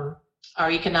our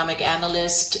economic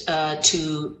analyst,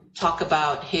 to talk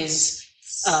about his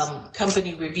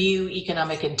company review,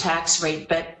 economic and tax rate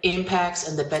impacts,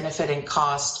 and the benefit and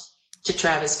cost to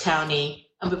Travis County.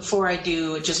 And before I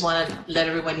do, I just want to let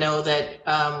everyone know that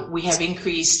we have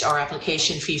increased our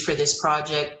application fee for this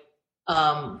project.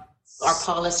 Our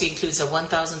policy includes a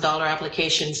 $1,000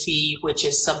 application fee, which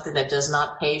is something that does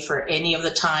not pay for any of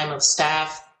the time of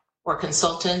staff or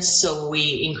consultants. So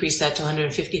we increased that to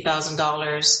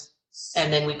 $150,000.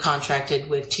 And then we contracted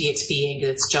with TXP Inc.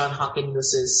 That's John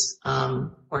Hockenvos'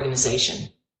 organization.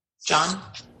 John?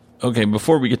 Okay,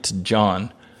 before we get to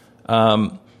John,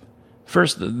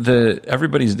 First,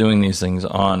 everybody's doing these things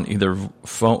on either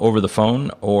over the phone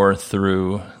or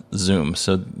through Zoom.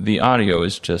 So the audio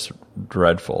is just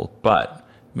dreadful, but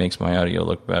makes my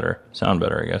audio sound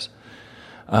better, I guess.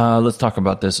 Let's talk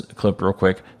about this clip real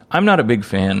quick. I'm not a big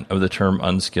fan of the term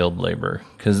unskilled labor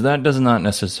because that does not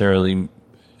necessarily,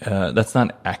 that's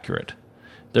not accurate.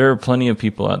 There are plenty of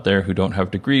people out there who don't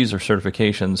have degrees or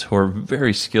certifications who are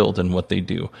very skilled in what they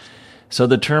do. So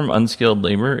the term unskilled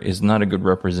labor is not a good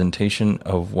representation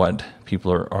of what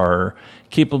people are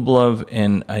capable of,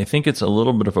 and I think it's a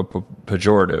little bit of a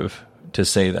pejorative to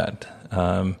say that.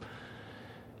 I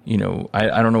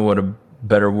don't know what a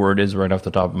better word is right off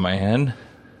the top of my head,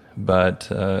 but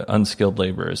unskilled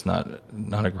labor is not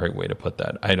a great way to put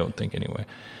that, I don't think anyway.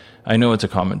 I know it's a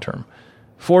common term.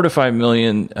 4 to 5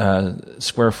 million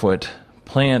square foot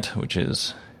plant, which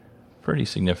is pretty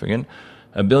significant.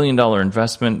 $1 billion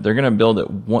investment. They're going to build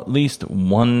at least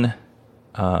one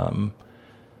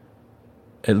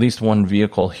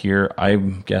vehicle here.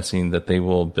 I'm guessing that they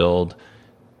will build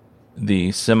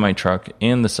the semi-truck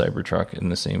and the Cybertruck in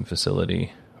the same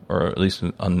facility, or at least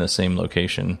on the same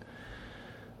location.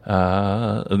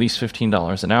 At least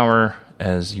 $15 an hour,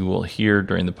 as you will hear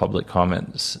during the public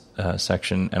comments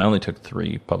section. And I only took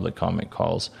 3 public comment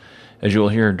calls. As you will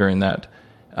hear during that,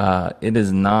 it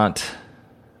is not...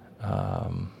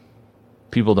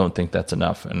 people don't think that's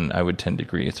enough, and I would tend to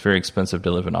agree. It's very expensive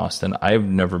to live in Austin. I've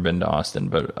never been to Austin,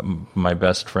 but my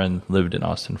best friend lived in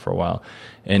Austin for a while,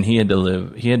 and he had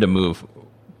to move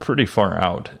pretty far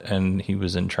out, and he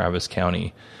was in Travis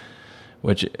County,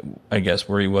 which I guess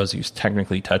where he was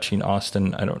technically touching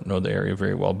Austin. I don't know the area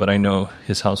very well, but I know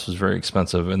his house was very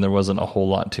expensive, and there wasn't a whole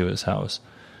lot to his house.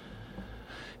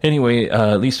 Anyway,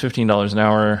 at least $15 an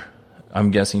hour.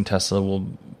 I'm guessing Tesla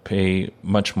will pay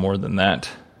much more than that.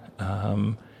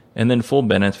 And then full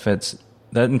benefits,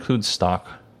 that includes stock.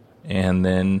 And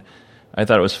then I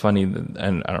thought it was funny,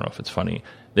 and I don't know if it's funny,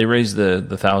 they raised the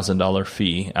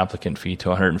 $1,000 applicant fee to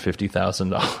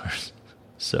 $150,000.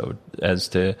 So as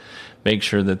to make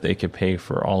sure that they could pay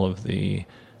for all of the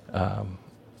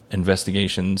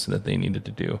investigations that they needed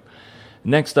to do.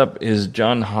 Next up is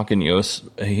John Hawkinios.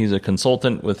 He's a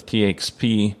consultant with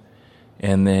TXP,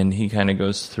 and then he kind of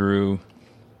goes through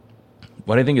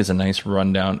what I think is a nice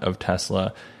rundown of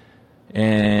Tesla.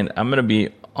 And I'm going to be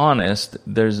honest,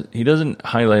 he doesn't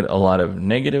highlight a lot of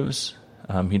negatives.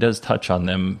 He does touch on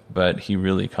them, but he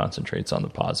really concentrates on the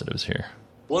positives here.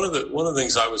 One of the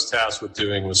things I was tasked with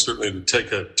doing was certainly to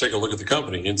take a look at the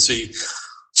company and see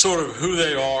sort of who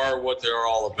they are, what they're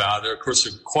all about. They're, of course,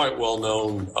 a quite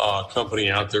well-known company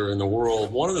out there in the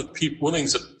world. One of the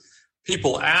things that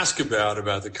people ask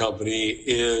about the company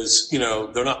is,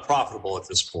 they're not profitable at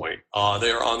this point.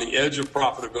 They are on the edge of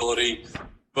profitability,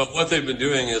 but what they've been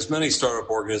doing, as many startup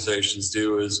organizations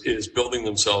do, is building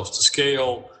themselves to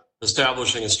scale,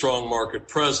 establishing a strong market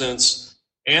presence.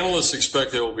 Analysts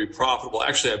expect they will be profitable.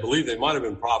 Actually, I believe they might have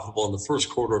been profitable in the first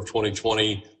quarter of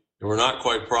 2020. They were not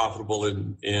quite profitable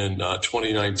in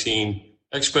 2019.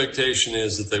 Expectation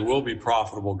is that they will be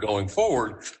profitable going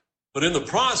forward. But in the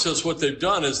process, what they've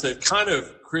done is they've kind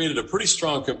of created a pretty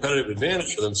strong competitive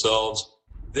advantage for themselves.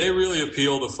 They really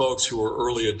appeal to folks who are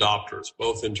early adopters,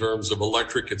 both in terms of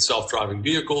electric and self-driving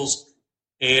vehicles.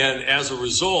 And as a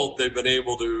result, they've been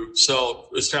able to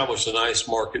establish a nice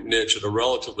market niche at a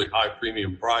relatively high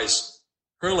premium price.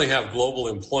 Currently have global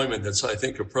employment that's, I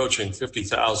think, approaching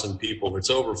 50,000 people. It's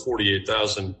over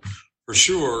 48,000 for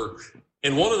sure.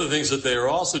 And one of the things that they are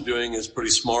also doing is pretty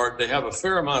smart. They have a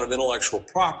fair amount of intellectual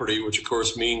property, which of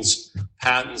course means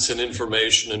patents and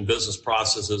information and business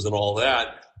processes and all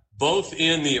that, both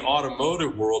in the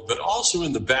automotive world, but also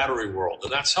in the battery world.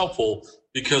 And that's helpful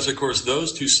because, of course,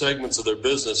 those two segments of their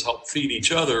business help feed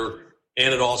each other.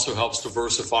 And it also helps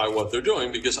diversify what they're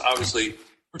doing because obviously,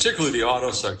 particularly the auto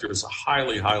sector is a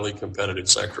highly, highly competitive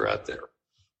sector out there.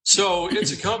 So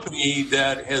it's a company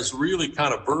that has really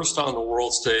kind of burst on the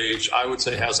world stage. I would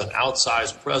say has an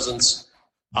outsized presence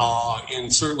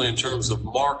certainly in terms of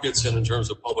markets and in terms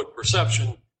of public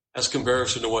perception as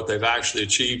comparison to what they've actually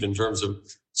achieved in terms of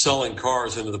selling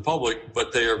cars into the public.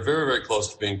 But they are very, very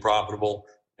close to being profitable.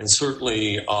 And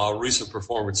certainly recent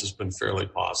performance has been fairly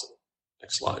positive.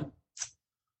 Next slide.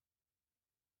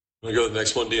 I'm going to go to the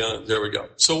next one, Deanna. There we go.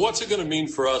 So what's it going to mean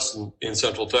for us in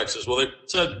Central Texas? Well, they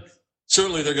said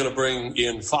certainly they're going to bring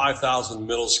in 5,000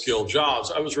 middle-skilled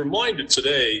jobs. I was reminded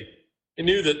today, I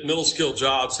knew that middle-skilled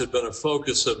jobs had been a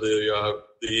focus of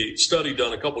the study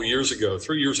done a couple years ago,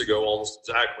 3 years ago almost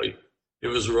exactly. It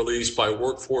was released by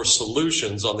Workforce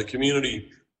Solutions on the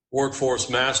Community Workforce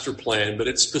Master Plan, but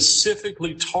it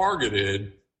specifically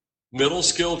targeted middle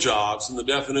skill jobs, and the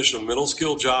definition of middle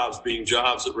skill jobs being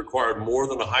jobs that required more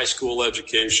than a high school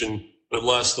education but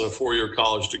less than a 4-year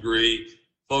college degree,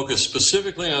 focused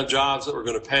specifically on jobs that were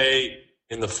going to pay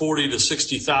in the $40,000 to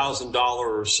 $60,000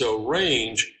 or so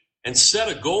range, and set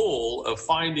a goal of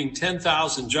finding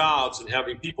 10,000 jobs and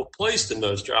having people placed in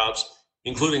those jobs,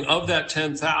 including of that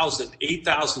 10,000,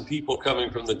 8,000 people coming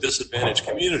from the disadvantaged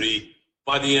community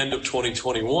by the end of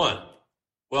 2021.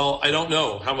 Well, I don't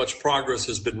know how much progress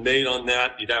has been made on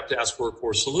that. You'd have to ask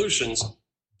Workforce Solutions.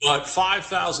 But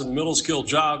 5,000 middle skill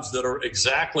jobs that are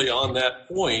exactly on that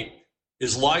point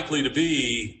is likely to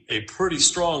be a pretty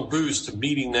strong boost to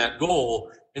meeting that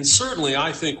goal. And certainly,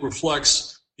 I think,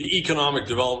 reflects the economic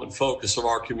development focus of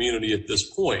our community at this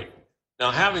point.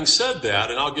 Now, having said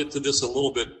that, and I'll get to this in a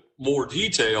little bit more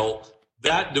detail,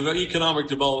 that economic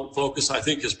development focus, I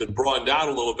think, has been broadened out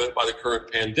a little bit by the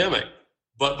current pandemic.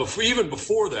 But even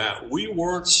before that, we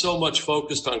weren't so much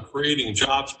focused on creating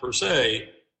jobs per se,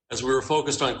 as we were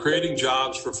focused on creating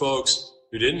jobs for folks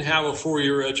who didn't have a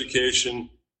 4-year education,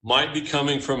 might be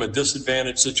coming from a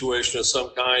disadvantaged situation of some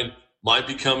kind, might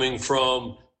be coming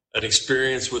from an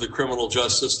experience with the criminal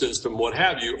justice system, what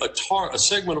have you, a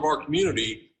segment of our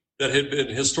community that had been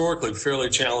historically fairly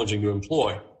challenging to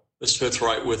employ. This fits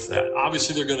right with that.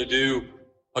 Obviously, they're going to do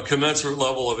a commensurate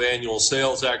level of annual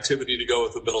sales activity to go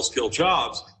with the middle skill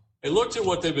jobs. I looked at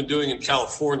what they've been doing in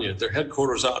California, their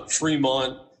headquarters out in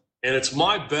Fremont, and it's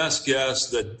my best guess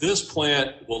that this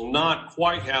plant will not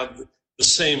quite have the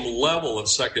same level of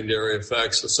secondary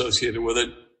effects associated with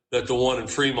it that the one in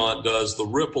Fremont does, the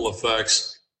ripple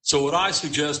effects. So what I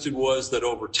suggested was that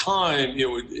over time, it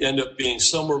would end up being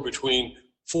somewhere between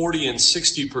 40 and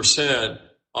 60%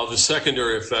 of the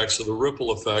secondary effects or the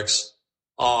ripple effects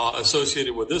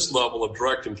associated with this level of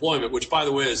direct employment, which, by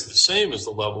the way, is the same as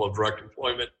the level of direct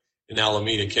employment in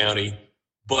Alameda County.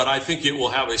 But I think it will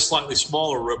have a slightly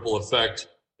smaller ripple effect,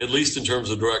 at least in terms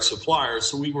of direct suppliers.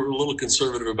 So we were a little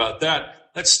conservative about that.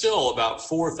 That's still about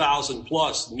 4,000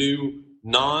 plus new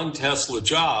non-Tesla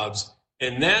jobs.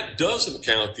 And that doesn't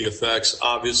count the effects,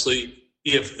 obviously,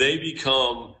 if they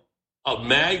become a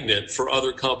magnet for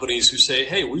other companies who say,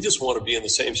 hey, we just want to be in the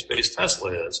same space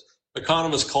Tesla is.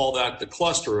 Economists call that the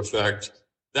cluster effect.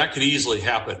 That could easily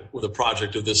happen with a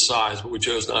project of this size, but we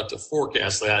chose not to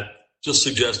forecast that, just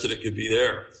suggested it could be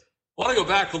there. I want to go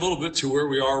back a little bit to where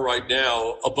we are right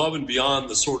now, above and beyond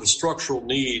the sort of structural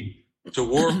need to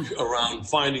work around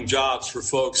finding jobs for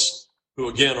folks who,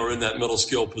 again, are in that middle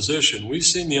skill position. We've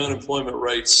seen the unemployment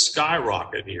rate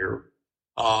skyrocket here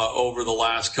over the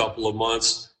last couple of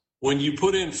months. When you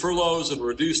put in furloughs and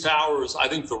reduced hours, I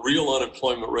think the real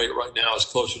unemployment rate right now is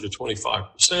closer to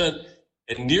 25%.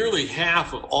 And nearly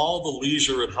half of all the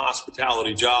leisure and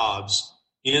hospitality jobs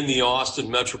in the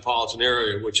Austin metropolitan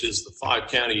area, which is the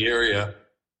 5-county area,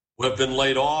 have been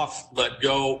laid off, let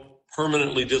go,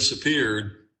 permanently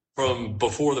disappeared from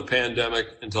before the pandemic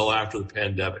until after the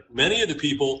pandemic. Many of the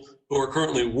people who are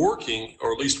currently working,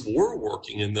 or at least were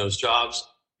working in those jobs,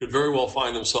 could very well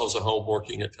find themselves at home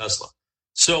working at Tesla.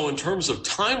 So in terms of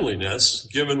timeliness,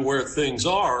 given where things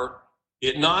are,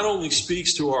 it not only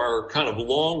speaks to our kind of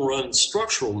long-run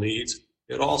structural needs,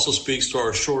 it also speaks to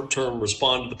our short-term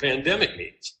respond to the pandemic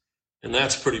needs. And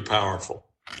that's pretty powerful.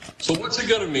 So what's it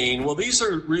going to mean? Well, this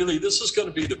is going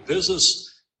to be the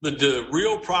business, the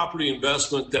real property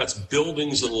investment, that's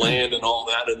buildings and land and all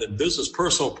that. And then business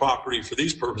personal property for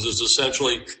these purposes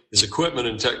essentially is equipment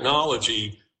and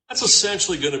technology. That's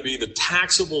essentially going to be the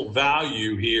taxable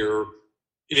value here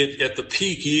at the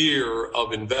peak year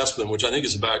of investment, which I think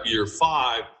is about year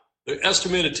 5. The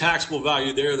estimated taxable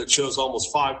value there that shows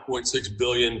almost $5.6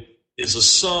 billion is a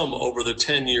sum over the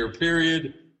 10-year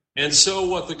period. And so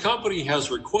what the company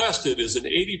has requested is an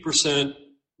 80%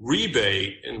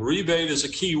 rebate, and rebate is a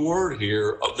key word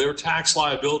here, of their tax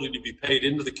liability to be paid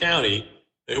into the county.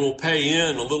 They will pay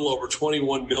in a little over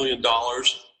 $21 million.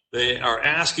 They are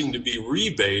asking to be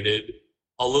rebated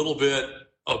a little bit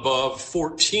above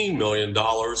 $14 million.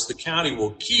 The county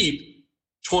will keep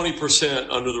 20%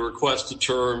 under the requested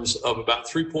terms of about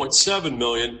 $3.7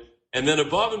 million. And then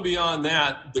above and beyond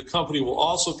that, the company will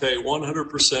also pay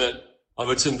 100% of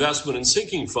its investment and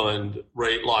sinking fund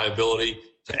rate liability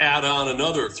to add on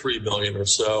another $3 million or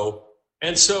so.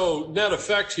 And so net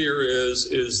effect here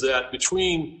is that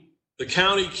between the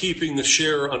county keeping the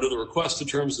share under the requested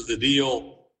terms of the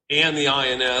deal and the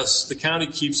INS, the county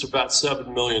keeps about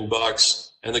 $7 million,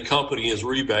 and the company is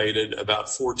rebated about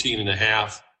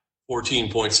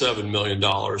 $14.7 million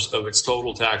of its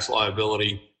total tax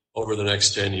liability over the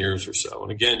next 10 years or so.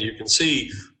 And again, you can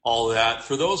see all that.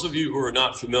 For those of you who are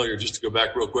not familiar, just to go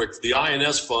back real quick, the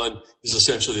INS fund is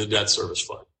essentially the debt service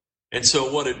fund. And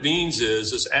so what it means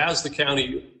is as the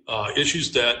county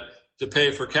issues debt to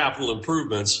pay for capital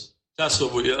improvements, Tesla,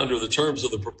 under the terms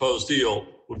of the proposed deal,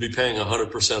 would be paying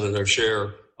 100% of their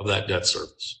share of that debt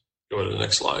service. Go to the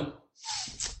next slide.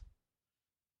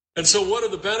 And so what are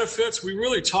the benefits? We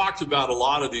really talked about a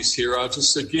lot of these here. I'll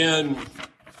just, again,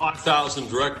 5,000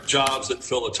 direct jobs that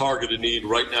fill a targeted need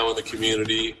right now in the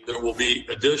community. There will be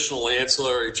additional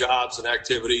ancillary jobs and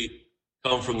activity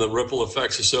come from the ripple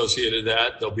effects associated with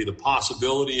that. There'll be the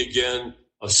possibility, again,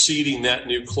 of seeding that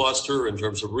new cluster in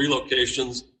terms of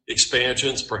relocations,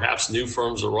 expansions, perhaps new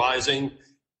firms arising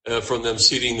from them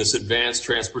seeding this advanced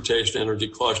transportation energy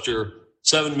cluster.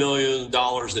 $7 million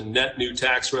in net new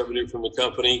tax revenue from the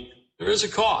company. There is a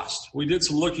cost. We did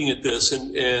some looking at this,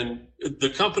 and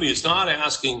the company is not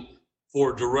asking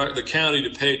for the county to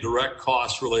pay direct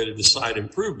costs related to site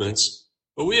improvements,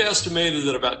 but we estimated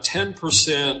that about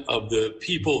 10% of the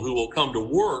people who will come to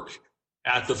work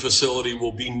at the facility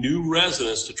will be new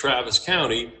residents to Travis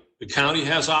County. The county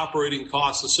has operating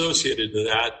costs associated to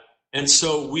that, and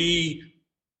so we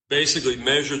basically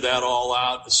measured that all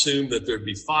out, assumed that there'd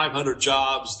be 500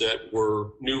 jobs that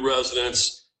were new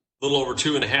residents, a little over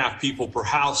 2.5 people per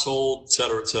household, et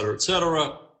cetera, et cetera, et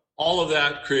cetera. All of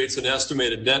that creates an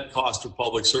estimated net cost of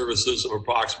public services of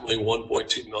approximately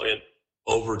 $1.2 million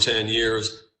over 10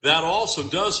 years. That also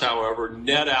does, however,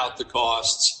 net out the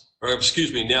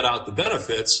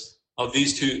benefits of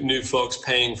these two new folks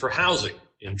paying for housing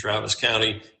in Travis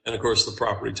County, and of course the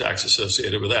property tax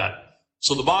associated with that.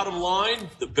 So the bottom line,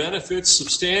 the benefits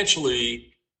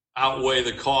substantially outweigh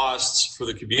the costs for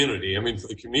the community. I mean, for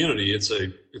the community, it's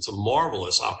a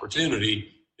marvelous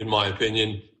opportunity, in my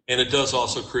opinion, and it does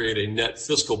also create a net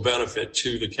fiscal benefit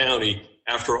to the county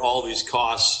after all these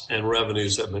costs and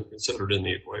revenues have been considered in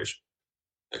the equation.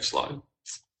 Next slide.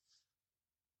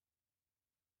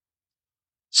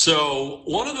 So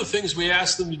one of the things we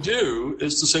asked them to do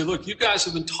is to say, look, you guys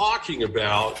have been talking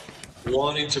about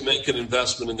wanting to make an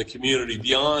investment in the community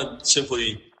beyond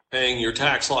simply paying your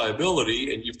tax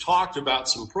liability, and you've talked about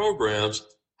some programs.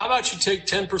 How about you take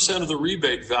 10% of the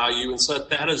rebate value and set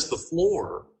that as the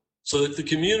floor so that the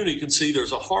community can see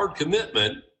there's a hard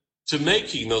commitment to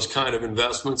making those kind of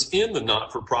investments in the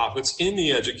not-for-profits, in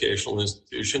the educational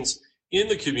institutions, in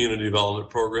the community development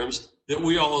programs that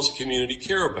we all as a community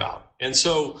care about. And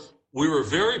so we were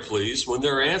very pleased when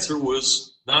their answer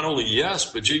was not only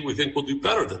yes, but gee, we think we'll do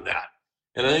better than that.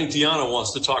 And I think Deanna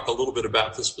wants to talk a little bit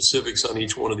about the specifics on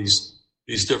each one of these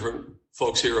different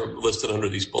folks here listed under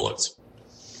these bullets.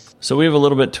 So we have a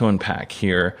little bit to unpack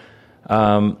here.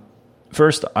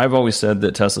 First, I've always said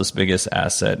that Tesla's biggest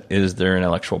asset is their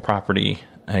intellectual property.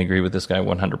 I agree with this guy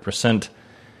 100%.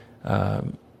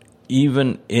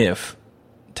 Even if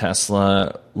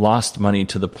Tesla lost money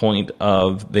to the point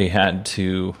of they had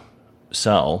to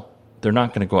sell, they're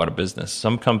not going to go out of business.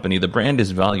 Some company, the brand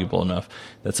is valuable enough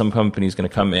that some company is going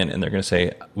to come in and they're going to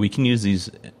say, we can use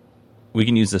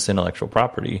this intellectual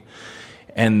property.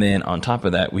 And then on top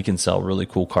of that, we can sell really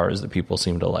cool cars that people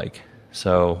seem to like.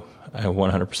 So I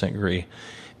 100% agree.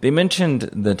 They mentioned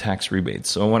the tax rebates.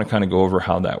 So I want to kind of go over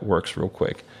how that works real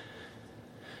quick.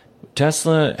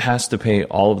 Tesla has to pay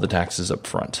all of the taxes up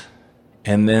front.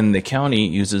 And then the county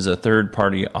uses a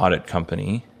third-party audit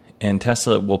company, and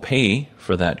Tesla will pay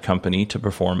for that company to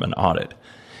perform an audit.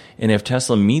 And if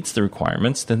Tesla meets the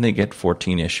requirements, then they get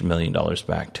 $14-ish million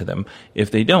back to them. If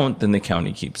they don't, then the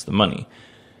county keeps the money.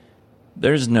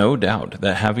 There's no doubt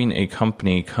that having a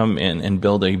company come in and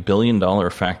build a $1 billion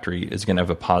factory is going to have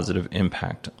a positive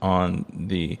impact on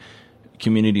the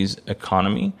community's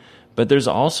economy. But there's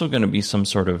also going to be some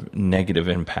sort of negative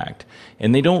impact.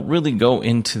 And they don't really go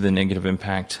into the negative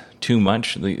impact too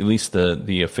much. At least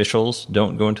the officials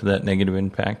don't go into that negative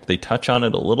impact. They touch on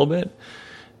it a little bit,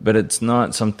 but it's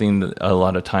not something that a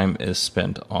lot of time is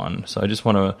spent on. So I just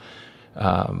want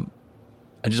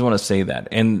to say that.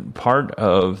 And part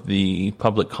of the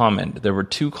public comment, there were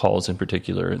two calls in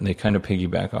particular, and they kind of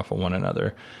piggyback off of one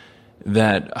another,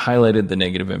 that highlighted the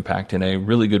negative impact in a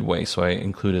really good way. So I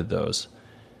included those.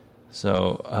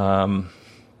 So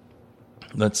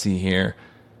let's see here.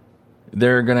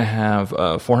 They're going to have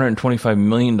 $425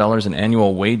 million in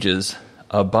annual wages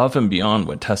above and beyond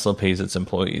what Tesla pays its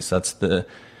employees. That's that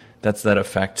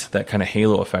effect, that kind of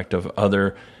halo effect of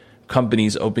other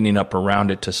companies opening up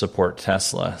around it to support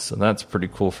Tesla. So that's pretty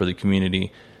cool for the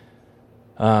community.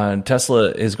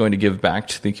 Tesla is going to give back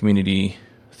to the community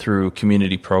through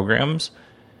community programs.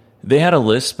 They had a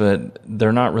list, but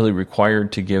they're not really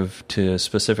required to give to a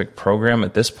specific program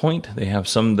at this point. They have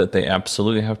some that they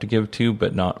absolutely have to give to,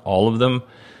 but not all of them.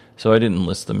 So I didn't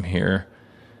list them here.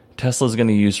 Tesla's going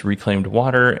to use reclaimed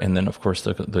water, and then, of course,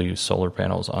 they'll use solar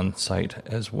panels on site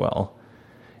as well.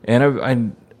 And I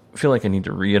feel like I need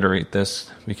to reiterate this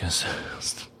because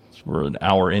we're an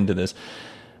hour into this.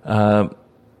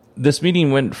 This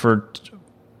meeting went for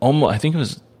almost, I think it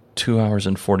was 2 hours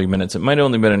and 40 minutes. It might have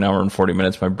only been an hour and 40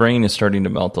 minutes. My brain is starting to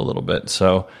melt a little bit.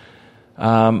 So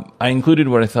I included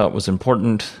what I thought was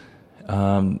important.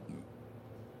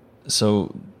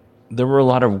 So there were a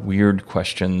lot of weird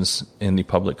questions in the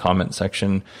public comment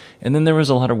section. And then there was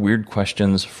a lot of weird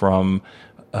questions from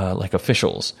like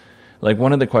officials. Like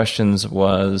one of the questions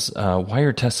was, why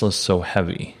are Teslas so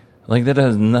heavy? Like that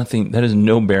has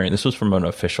no bearing. This was from an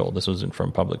official. This wasn't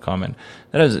from public comment.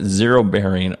 That has zero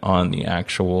bearing on the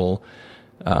actual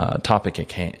topic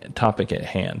at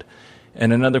hand.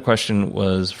 And another question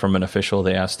was from an official.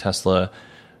 They asked Tesla,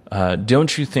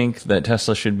 don't you think that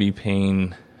Tesla should be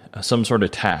paying some sort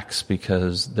of tax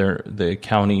because the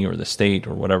county or the state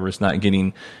or whatever is not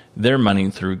getting their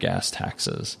money through gas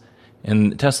taxes?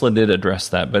 And Tesla did address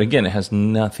that. But again, it has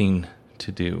nothing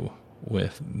to do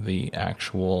with the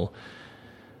actual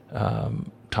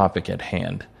topic at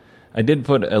hand. I did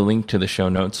put a link to the show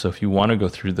notes, so if you want to go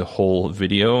through the whole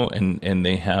video, and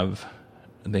they have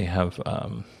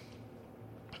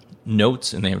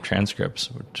notes and they have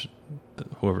transcripts, which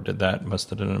whoever did that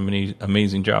must have done an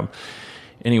amazing job.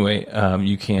 Anyway,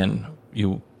 you can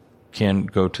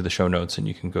go to the show notes and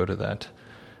you can go to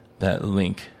that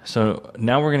link. So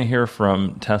now we're going to hear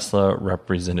from Tesla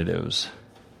representatives.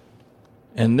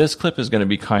 And this clip is going to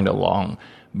be kind of long,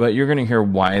 but you're going to hear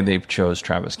why they've chose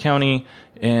Travis County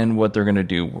and what they're going to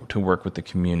do to work with the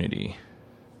community.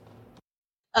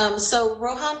 So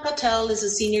Rohan Patel is a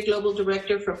Senior Global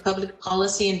Director for Public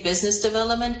Policy and Business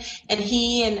Development, and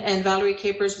he and Valerie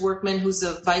Capers-Workman, who's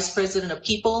the Vice President of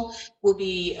People, will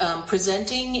be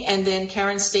presenting, and then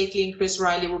Karen Stakely and Chris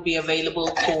Riley will be available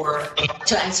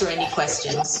to answer any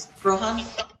questions. Rohan?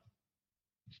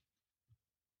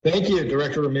 Thank you,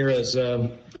 Director Ramirez. I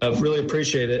really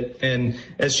appreciate it. And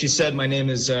as she said, my name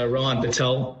is Rohan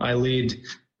Patel. I lead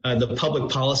the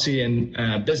public policy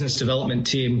and business development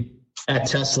team at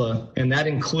Tesla, and that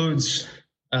includes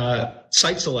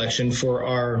site selection for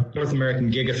our North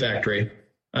American Gigafactory.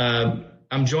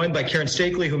 I'm joined by Karen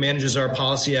Stakely, who manages our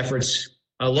policy efforts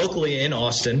locally in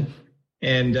Austin,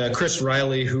 and Chris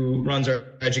Riley, who runs our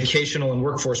educational and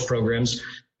workforce programs,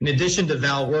 in addition to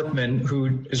Val Workman,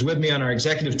 who is with me on our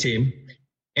executive team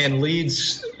and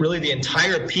leads really the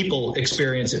entire people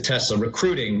experience at Tesla: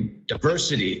 recruiting,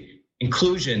 diversity,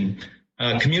 inclusion,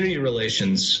 community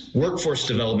relations, workforce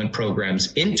development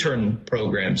programs, intern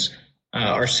programs,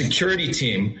 our security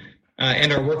team,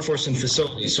 and our workforce and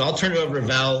facilities. So I'll turn it over to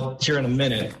Val here in a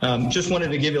minute. Just wanted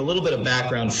to give you a little bit of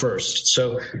background first.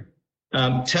 So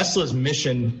Tesla's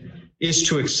mission is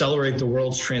to accelerate the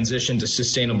world's transition to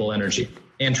sustainable energy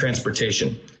and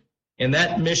transportation. And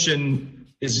that mission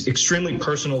is extremely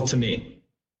personal to me.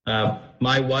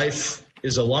 My wife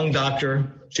is a lung doctor.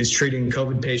 She's treating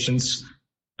COVID patients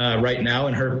right now,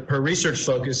 and her research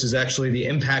focus is actually the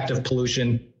impact of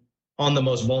pollution on the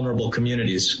most vulnerable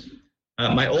communities.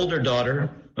 My older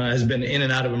daughter has been in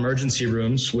and out of emergency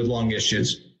rooms with lung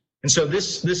issues. And so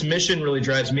this mission really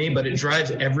drives me, but it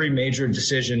drives every major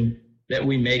decision that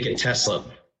we make at Tesla.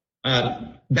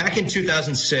 Back in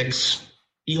 2006,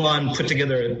 Elon put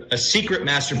together a secret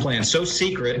master plan, so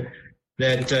secret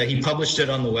that he published it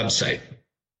on the website.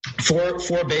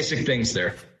 Four basic things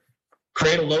there.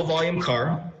 Create a low-volume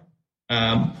car,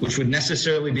 which would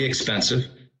necessarily be expensive.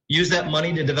 Use that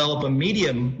money to develop a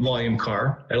medium-volume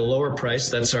car at a lower price.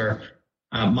 That's our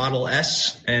Model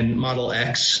S and Model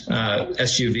X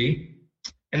SUV.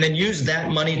 And then use that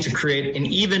money to create an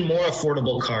even more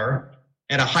affordable car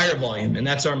at a higher volume, and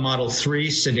that's our Model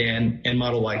 3 sedan and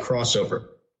Model Y crossover.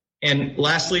 And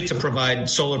lastly, to provide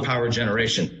solar power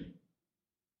generation.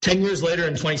 10 years later,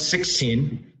 in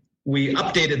 2016, we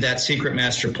updated that secret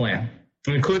master plan.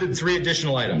 We included 3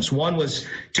 additional items. One was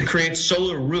to create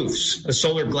solar roofs, a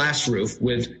solar glass roof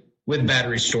with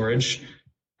battery storage,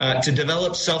 to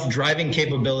develop self-driving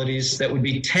capabilities that would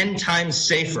be 10 times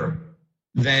safer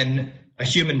than a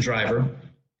human driver,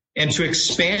 and to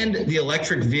expand the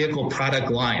electric vehicle product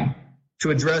line to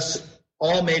address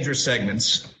all major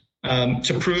segments,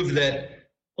 to prove that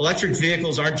electric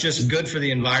vehicles aren't just good for the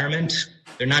environment,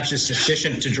 they're not just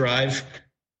efficient to drive,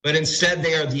 but instead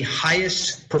they are the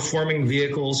highest performing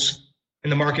vehicles in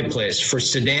the marketplace for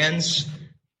sedans,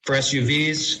 for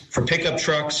SUVs, for pickup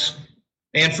trucks,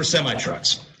 and for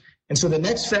semi-trucks. And so the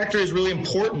next factor is really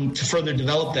important to further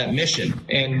develop that mission,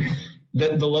 and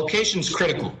the location's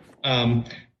critical.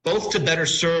 Both to better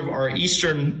serve our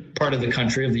eastern part of the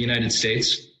country, of the United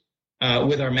States,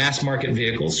 with our mass market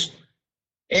vehicles.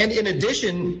 And in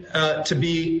addition, to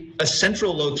be a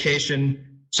central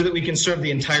location so that we can serve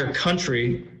the entire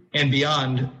country and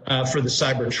beyond for the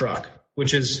Cybertruck,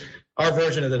 which is our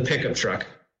version of the pickup truck.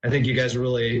 I think you guys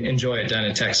really enjoy it down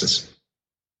in Texas.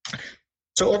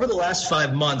 So over the last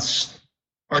 5 months,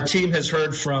 our team has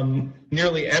heard from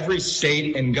nearly every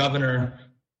state and governor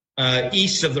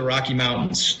east of the Rocky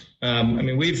Mountains.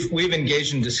 We've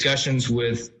engaged in discussions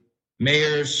with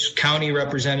mayors, county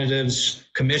representatives,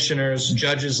 commissioners,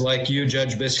 judges like you,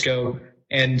 Judge Bisco,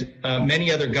 and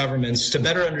many other governments to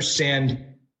better understand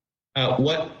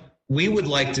what we would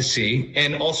like to see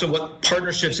and also what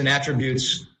partnerships and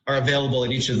attributes are available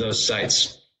at each of those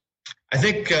sites. I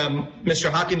think Mr.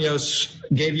 Hawkinios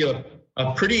gave you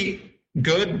a pretty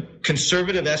good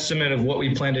conservative estimate of what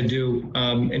we plan to do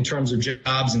in terms of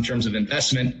jobs, in terms of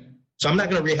investment. So I'm not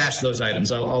going to rehash those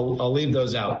items. I'll leave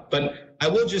those out. But I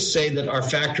will just say that our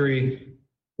factory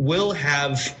will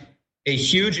have a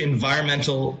huge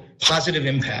environmental positive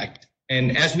impact.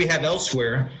 And as we have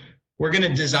elsewhere, we're going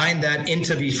to design that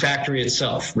into the factory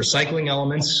itself, recycling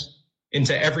elements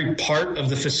into every part of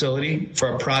the facility for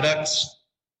our products,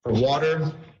 for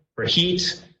water, for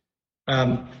heat.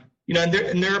 And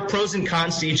there are pros and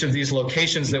cons to each of these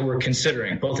locations that we're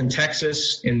considering, both in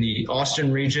Texas, in the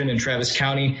Austin region, in Travis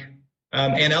County,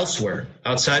 and elsewhere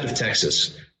outside of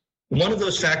Texas. One of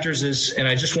those factors is, and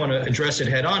I just want to address it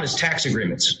head on, is tax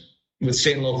agreements with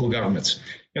state and local governments.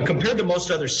 Compared to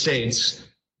most other states,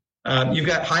 you've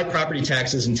got high property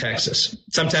taxes in Texas,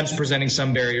 sometimes presenting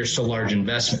some barriers to large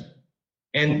investment.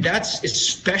 And that's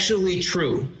especially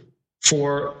true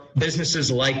for businesses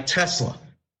like Tesla,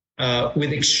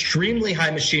 with extremely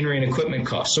high machinery and equipment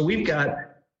costs. So we've got,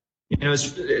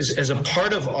 as a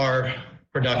part of our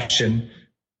production,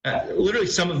 literally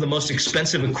some of the most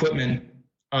expensive equipment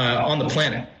on the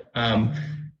planet.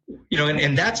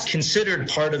 And that's considered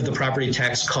part of the property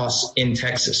tax costs in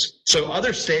Texas. So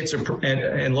other states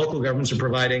and local governments are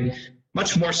providing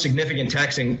much more significant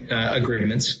taxing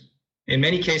agreements, in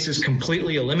many cases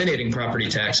completely eliminating property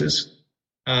taxes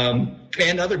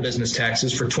and other business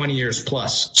taxes for 20 years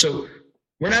plus. So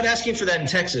we're not asking for that in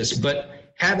Texas,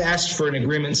 but have asked for an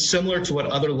agreement similar to what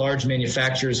other large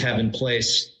manufacturers have in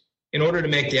place in order to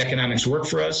make the economics work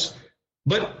for us.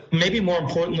 But maybe more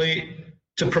importantly,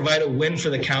 to provide a win for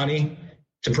the county,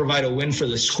 to provide a win for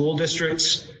the school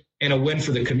districts, and a win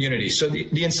for the community. So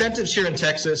the incentives here in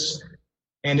Texas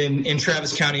and in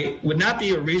Travis County would not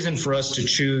be a reason for us to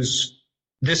choose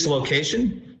this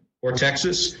location or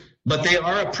Texas, but they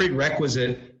are a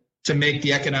prerequisite to make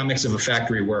the economics of a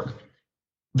factory work.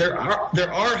 There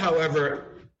are, however,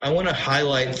 I want to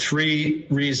highlight 3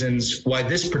 reasons why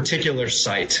this particular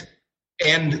site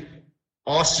and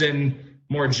Austin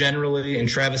more generally in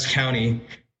Travis County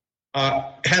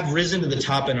have risen to the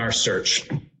top in our search.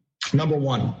 Number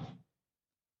 1,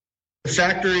 the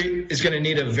factory is going to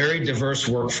need a very diverse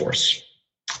workforce.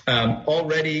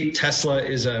 Already, Tesla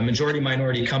is a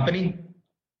majority-minority company.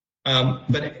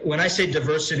 But when I say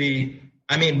diversity,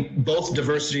 I mean both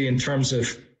diversity in terms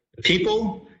of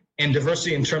people and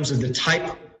diversity in terms of the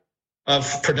type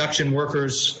of production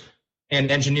workers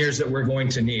and engineers that we're going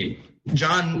to need.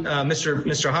 John, Mr.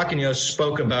 Hawkinios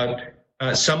spoke about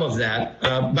some of that.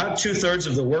 About 2/3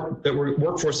 of the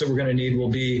workforce that we're going to need will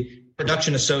be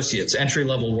production associates,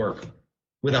 entry-level work.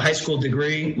 With a high school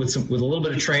degree, with a little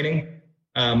bit of training,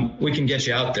 we can get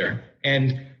you out there.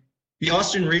 And the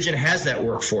Austin region has that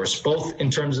workforce, both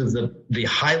in terms of the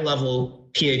high-level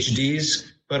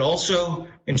PhDs, but also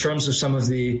in terms of some of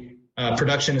the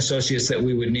production associates that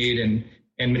we would need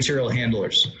and material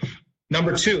handlers.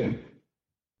 Number 2,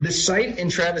 the site in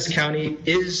Travis County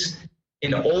is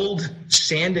an old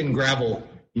sand and gravel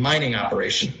mining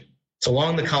operation. It's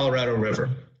along the Colorado River.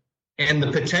 And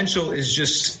the potential is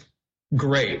just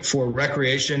great for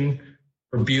recreation,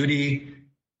 for beauty,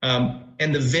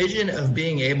 and the vision of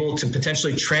being able to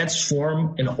potentially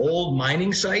transform an old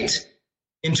mining site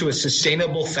into a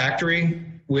sustainable factory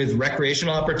with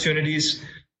recreational opportunities.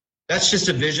 That's just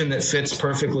a vision that fits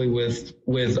perfectly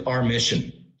with our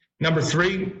mission. Number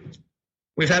 3,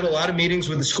 we've had a lot of meetings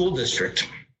with the school district,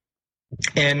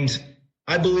 and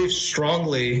I believe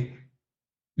strongly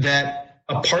that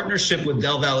a partnership with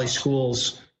Del Valley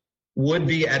Schools would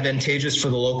be advantageous for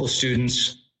the local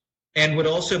students and would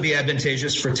also be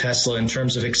advantageous for Tesla in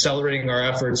terms of accelerating our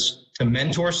efforts to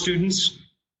mentor students,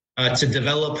 to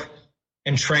develop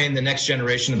and train the next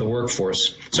generation of the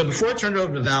workforce. So before I turn it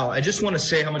over to Val, I just want to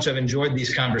say how much I've enjoyed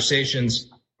these conversations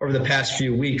over the past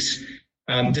few weeks,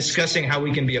 discussing how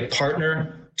we can be a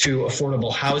partner to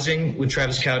affordable housing with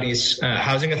Travis County's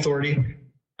Housing Authority,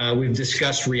 We've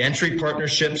discussed reentry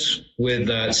partnerships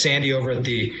with Sandy over at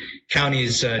the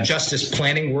county's justice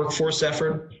planning workforce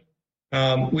effort.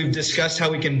 We've discussed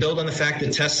how we can build on the fact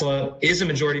that Tesla is a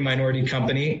majority minority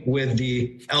company with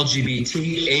the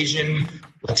LGBT, Asian,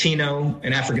 Latino,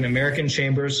 and African American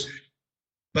chambers.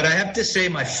 But I have to say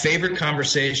my favorite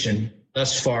conversation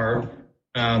thus far,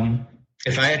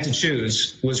 if I had to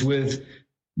choose, was with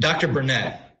Dr.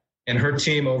 Burnett and her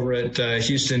team over at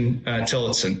Houston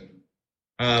Tillotson.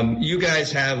 You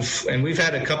guys have, and we've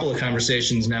had a couple of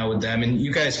conversations now with them, and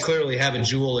you guys clearly have a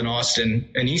jewel in Austin,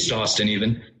 and East Austin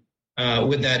even,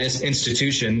 with that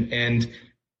institution. And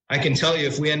I can tell you,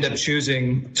 if we end up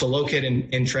choosing to locate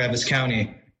in Travis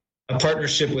County, a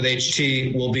partnership with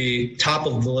HT will be top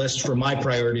of the list for my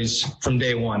priorities from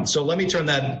day one. So let me turn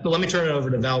it over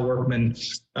to Val Workman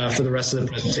for the rest of the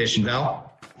presentation. Val?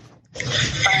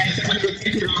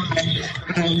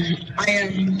 I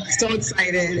am so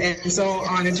excited and so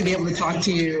honored to be able to talk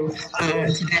to you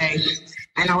today.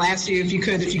 And I'll ask you if you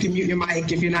can mute your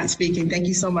mic if you're not speaking. Thank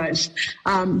you so much.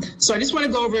 So I just want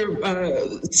to go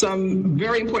over some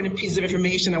very important pieces of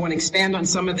information. I want to expand on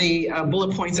some of the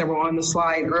bullet points that were on the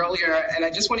slide earlier. And I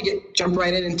just want to jump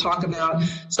right in and talk about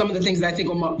some of the things that I think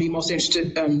will be most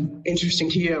interesting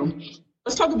to you.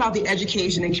 Let's talk about the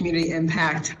education and community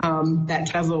impact that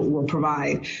Tesla will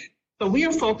provide. So we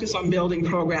are focused on building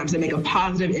programs that make a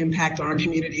positive impact on our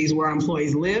communities where our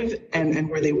employees live and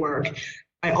where they work.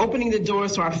 By opening the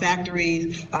doors to our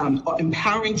factories,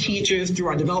 empowering teachers through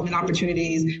our development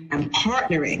opportunities, and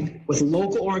partnering with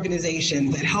local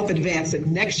organizations that help advance the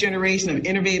next generation of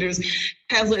innovators,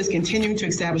 Tesla is continuing to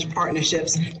establish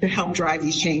partnerships to help drive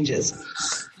these changes.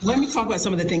 Let me talk about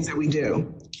some of the things that we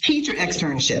do. Teacher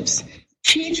externships.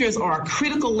 Teachers are a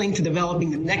critical link to developing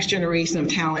the next generation of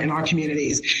talent in our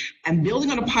communities. And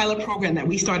building on a pilot program that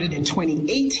we started in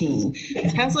 2018,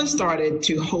 Tesla started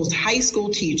to host high school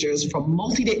teachers for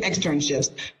multi-day externships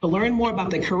to learn more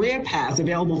about the career paths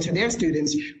available to their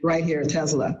students right here at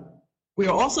Tesla. We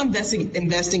are also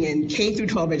investing in K through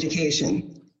 12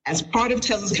 education. As part of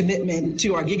Tesla's commitment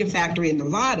to our Gigafactory in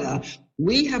Nevada,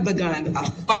 we have begun a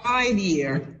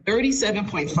 5-year,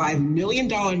 $37.5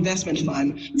 million investment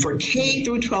fund for K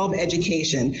through 12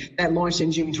 education that launched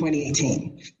in June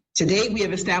 2018. To date, we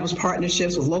have established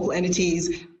partnerships with local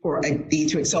entities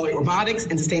to accelerate robotics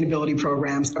and sustainability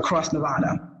programs across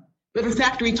Nevada. We have a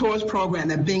factory tours program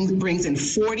that brings in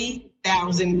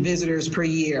 40,000 visitors per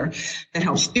year that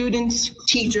helps students,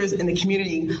 teachers, and the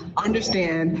community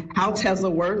understand how Tesla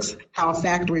works, how a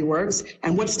factory works,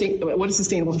 and what a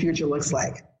sustainable future looks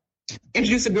like.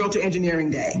 Introduce a Girl to Engineering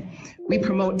Day. We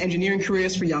promote engineering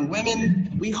careers for young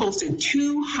women. We hosted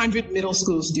 200 middle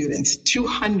school students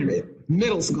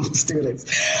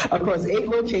across 8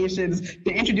 locations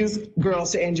to introduce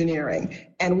girls to engineering.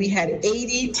 And we had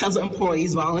 80 Tesla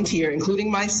employees volunteer, including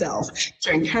myself,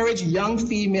 to encourage young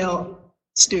female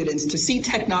students to see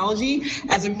technology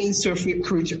as a means to a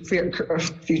future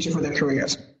for their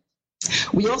careers.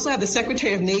 We also have the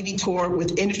Secretary of Navy Tour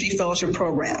with Industry Fellowship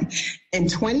Program. In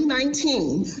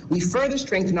 2019, we further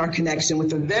strengthened our connection with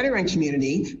the veteran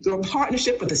community through a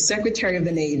partnership with the Secretary of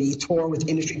the Navy Tour with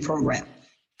Industry Program.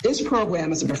 This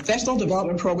program is a professional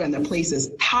development program that places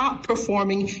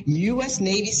top-performing U.S.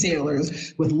 Navy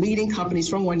sailors with leading companies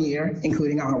from 1 year,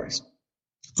 including ours.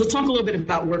 So let's talk a little bit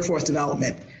about workforce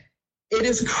development. It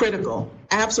is critical,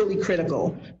 absolutely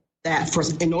critical, that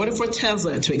in order for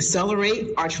Tesla to accelerate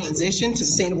our transition to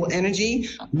sustainable energy,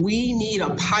 we need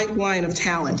a pipeline of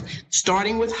talent,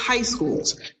 starting with high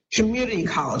schools, community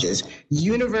colleges,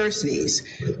 universities,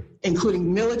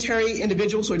 including military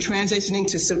individuals who are transitioning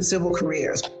to civil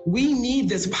careers. We need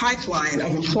this pipeline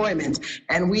of employment,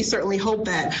 and we certainly hope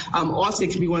that Austin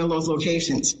can be one of those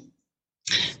locations.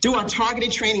 Through our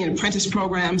targeted training and apprentice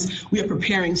programs, we are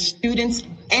preparing students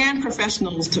and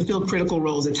professionals to fill critical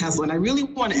roles at Tesla. And I really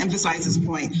want to emphasize this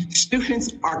point.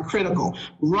 Students are critical.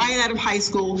 Right out of high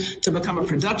school, to become a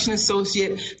production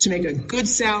associate, to make a good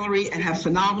salary and have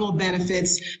phenomenal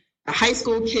benefits. The high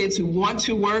school kids who want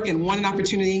to work and want an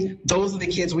opportunity, those are the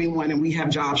kids we want, and we have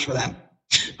jobs for them.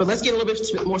 But let's get a little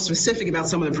bit more specific about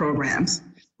some of the programs.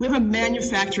 We have a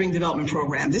manufacturing development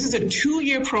program. This is a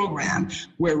 2-year program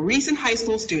where recent high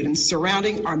school students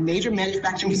surrounding our major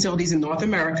manufacturing facilities in North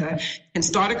America and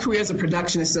start a career as a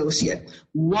production associate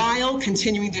while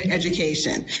continuing their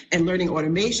education and learning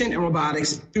automation and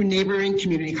robotics through neighboring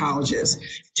community colleges.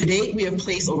 To date, we have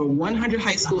placed over 100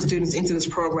 high school students into this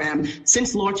program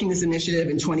since launching this initiative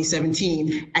in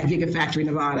 2017 at Gigafactory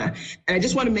Nevada. And I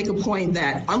just want to make a point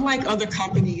that unlike other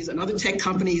companies and other tech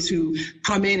companies who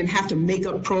come in and have to make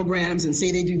up programs and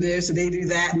say they do this or they do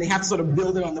that, and they have to sort of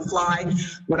build it on the fly,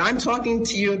 what I'm talking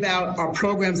to you about are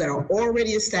programs that are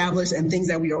already established and things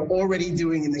that we are already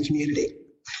doing in the community.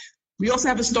 We also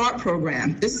have a START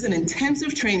program. This is an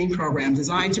intensive training program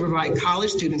designed to provide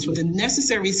college students with the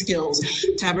necessary skills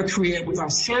to have a career with our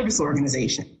service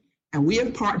organization. And we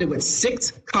have partnered with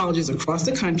 6 colleges across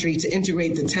the country to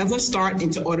integrate the Tesla START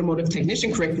into automotive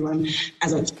technician curriculum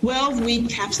as a 12-week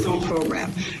capstone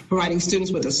program, providing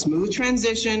students with a smooth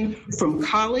transition from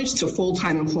college to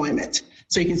full-time employment.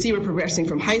 So you can see we're progressing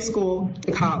from high school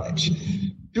to college.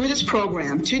 Through this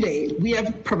program, to date, we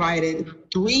have provided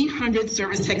 300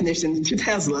 service technicians to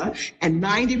Tesla and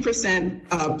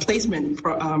 90% placement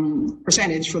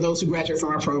percentage for those who graduate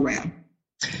from our program.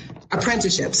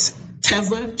 Apprenticeships,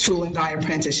 Tesla Tool and Die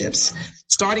apprenticeships.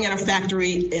 Starting at our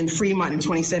factory in Fremont in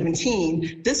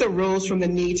 2017, this arose from the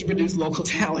need to produce local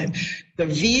talent. The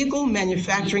vehicle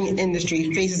manufacturing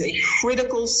industry faces a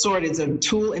critical shortage of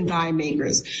tool and die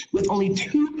makers, with only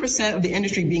 2% of the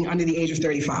industry being under the age of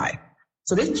 35.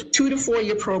 So this 2 to 4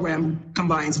 year program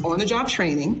combines on-the-job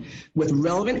training with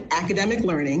relevant academic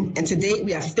learning. And to date,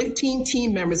 we have 15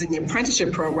 team members in the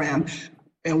apprenticeship program,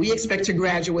 and we expect to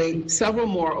graduate several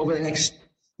more over the next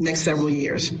several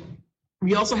years.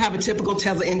 We also have a typical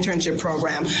Tesla internship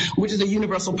program, which is a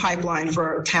universal pipeline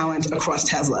for talent across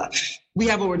Tesla. We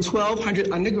have over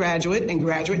 1,200 undergraduate and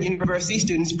graduate university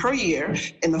students per year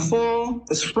in the fall,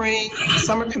 the spring,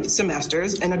 summer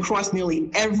semesters, and across nearly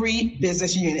every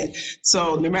business unit.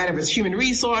 So no matter if it's human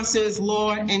resources,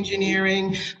 law,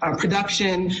 engineering,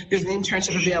 production, there's an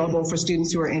internship available for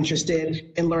students who are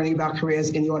interested in learning about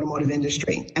careers in the automotive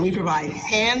industry. And we provide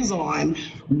hands-on,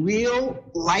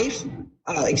 real-life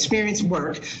experience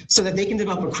work so that they can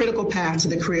develop a critical path to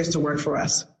the careers to work for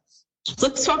us. So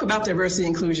let's talk about diversity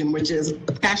and inclusion, which is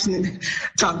a passionate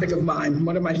topic of mine,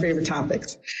 one of my favorite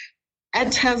topics.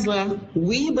 At Tesla,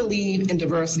 we believe in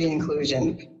diversity and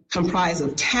inclusion, comprised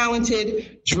of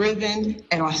talented, driven,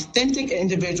 and authentic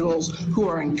individuals who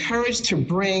are encouraged to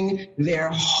bring their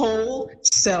whole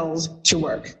selves to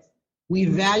work. We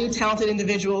value talented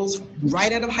individuals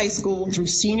right out of high school through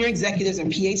senior executives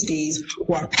and PhDs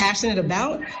who are passionate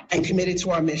about and committed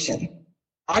to our mission.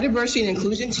 Our diversity and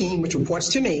inclusion team, which reports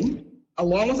to me,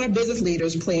 along with our business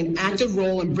leaders, play an active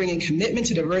role in bringing commitment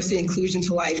to diversity and inclusion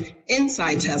to life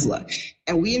inside Tesla.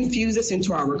 And we infuse this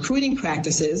into our recruiting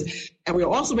practices. And we're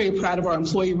also very proud of our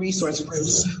employee resource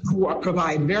groups who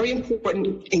provide very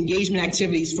important engagement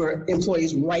activities for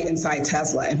employees right inside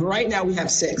Tesla. And right now we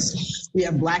have 6. We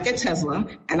have Black at Tesla,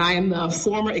 and I am the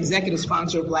former executive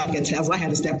sponsor of Black at Tesla. I had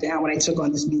to step down when I took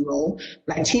on this new role.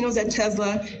 Latinos at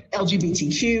Tesla,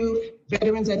 LGBTQ,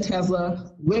 veterans at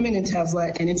Tesla, women in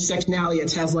Tesla, and intersectionality at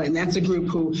Tesla. And that's a group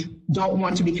who don't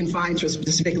want to be confined to a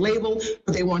specific label,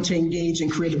 but they want to engage in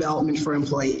career development for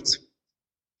employees.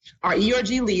 Our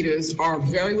ERG leaders are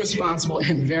very responsible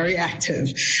and very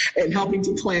active in helping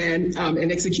to plan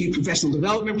and execute professional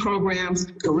development programs,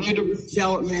 career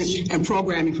development, and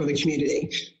programming for the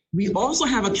community. We also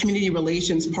have a community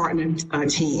relations partner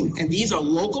team, and these are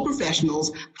local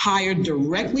professionals hired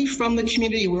directly from the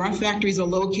community where our factories are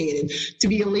located to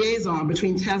be a liaison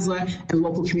between Tesla and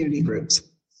local community groups.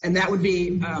 And that would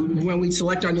be when we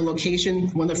select our new location,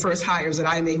 one of the first hires that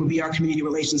I make would be our community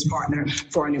relations partner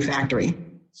for our new factory.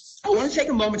 I want to take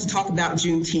a moment to talk about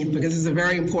Juneteenth because it's a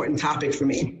very important topic for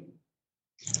me.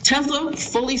 Tesla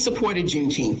fully supported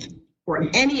Juneteenth for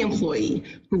any employee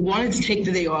who wanted to take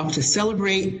the day off to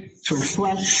celebrate, to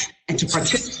reflect, and to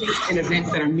participate in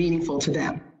events that are meaningful to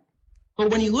them. But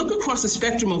when you look across the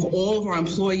spectrum of all of our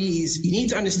employees, you need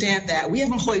to understand that we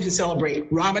have employees who celebrate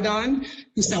Ramadan,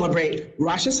 who celebrate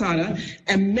Rosh Hashanah,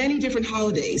 and many different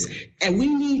holidays. And we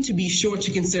need to be sure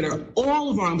to consider all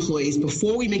of our employees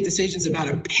before we make decisions about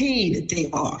a paid day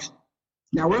off.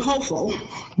 Now, we're hopeful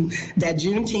that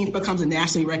Juneteenth becomes a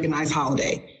nationally recognized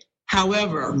holiday.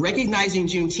 However, recognizing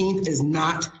Juneteenth is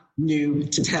not new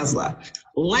to Tesla.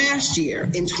 Last year,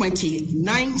 in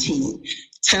 2019,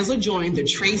 Tesla joined the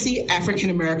Tracy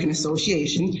African American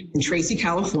Association in Tracy,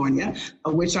 California,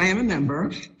 of which I am a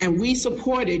member, and we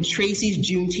supported Tracy's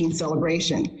Juneteenth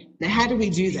celebration. Now, how did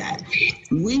we do that?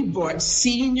 We brought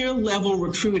senior level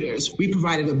recruiters. We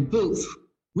provided a booth.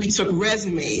 We took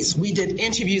resumes. We did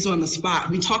interviews on the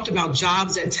spot. We talked about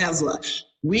jobs at Tesla.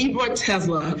 We brought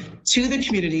Tesla to the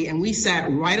community, and we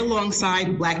sat right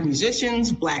alongside Black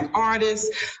musicians, Black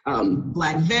artists,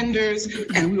 Black vendors,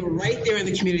 and we were right there in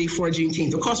the community for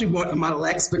Juneteenth. Of course, we brought a Model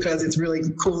X because it's really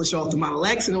cool to show off the Model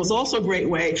X, and it was also a great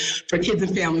way for kids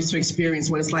and families to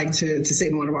experience what it's like to sit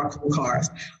in one of our cool cars.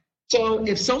 So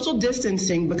if social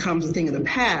distancing becomes a thing of the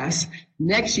past,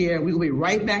 next year we will be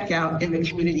right back out in the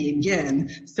community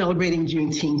again, celebrating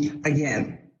Juneteenth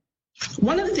again.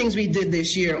 One of the things we did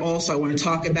this year also I want to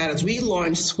talk about is we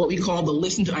launched what we call the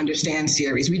Listen to Understand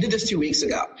series. We did this 2 weeks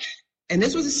ago. And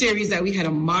this was a series that we had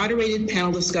a moderated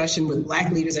panel discussion with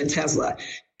Black leaders at Tesla.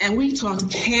 And we talked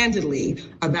candidly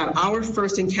about our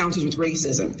first encounters with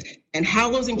racism and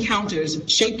how those encounters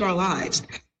shaped our lives.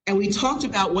 And we talked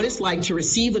about what it's like to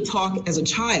receive the talk as a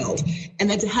child and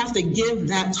then to have to give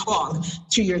that talk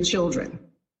to your children.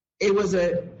 It was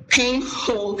a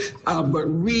painful but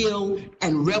real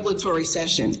and revelatory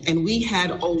session. And we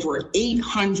had over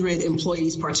 800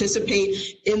 employees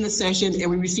participate in the session, and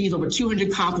we received over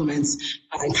 200 compliments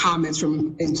and comments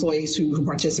from employees who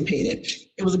participated.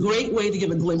 It was a great way to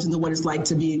give a glimpse into what it's like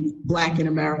to be Black in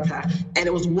America. And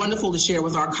it was wonderful to share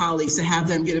with our colleagues, to have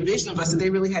them get a vision of us that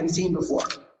they really hadn't seen before.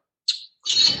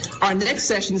 Our next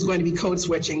session is going to be code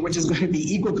switching, which is going to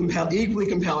be equally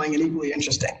compelling and equally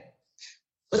interesting.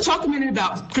 Let's talk a minute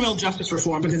about criminal justice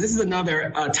reform, because this is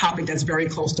another topic that's very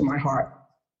close to my heart.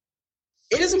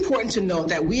 It is important to note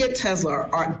that we at Tesla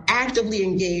are actively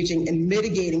engaging in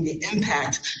mitigating the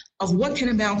impact of what can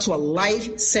amount to a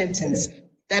life sentence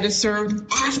that is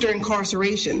served after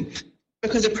incarceration,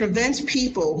 because it prevents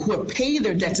people who have paid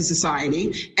their debt to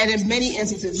society, and in many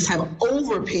instances have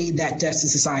overpaid that debt to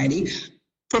society,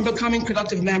 from becoming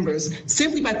productive members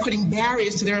simply by putting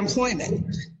barriers to their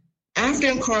employment. After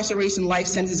incarceration, life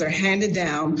sentences are handed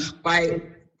down by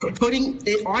putting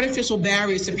artificial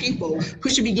barriers to people who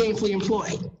should be gainfully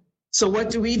employed. So what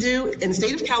do? In the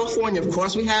state of California, of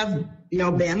course, we have,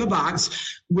 ban the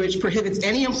box, which prohibits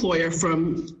any employer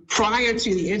from, prior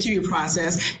to the interview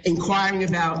process, inquiring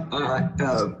about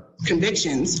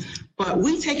convictions. But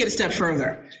we take it a step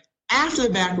further. After the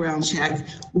background check,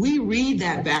 we read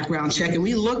that background check and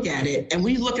we look at it, and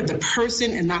we look at the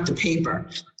person and not the paper.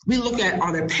 We look at,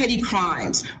 are there petty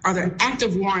crimes? Are there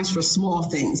active warrants for small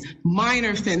things,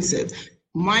 minor offenses?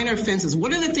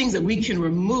 What are the things that we can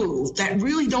remove that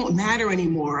really don't matter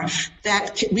anymore,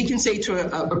 that we can say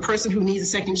to a person who needs a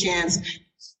second chance,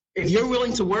 if you're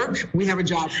willing to work, we have a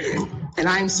job for you. And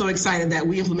I am so excited that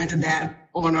we implemented that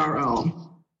on our own.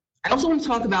 I also want to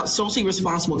talk about socially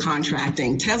responsible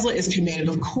contracting. Tesla is committed,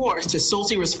 of course, to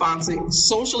socially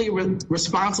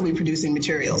responsibly producing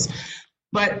materials.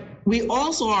 But we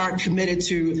also are committed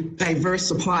to diverse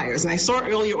suppliers. And I saw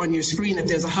earlier on your screen that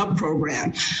there's a hub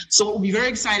program. So what will be very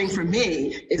exciting for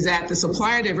me is that the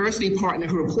supplier diversity partner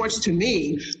who reports to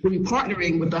me will be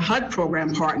partnering with the HUD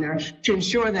program partner to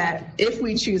ensure that if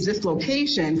we choose this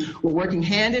location, we're working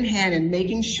hand in hand and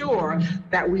making sure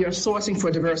that we are sourcing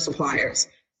for diverse suppliers.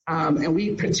 And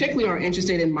we particularly are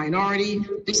interested in minority,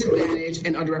 disadvantaged,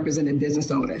 and underrepresented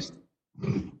business owners.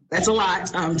 That's a lot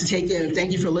to take in.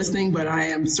 Thank you for listening, but I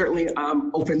am certainly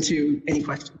open to any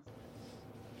questions.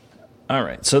 All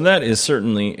right, so that is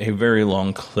certainly a very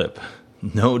long clip,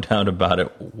 no doubt about it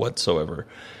whatsoever.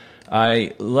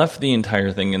 I left the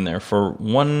entire thing in there for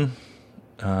one,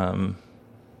 I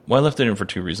left it in for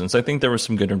two reasons. I think there was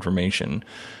some good information,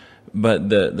 but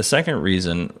the second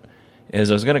reason is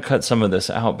I was going to cut some of this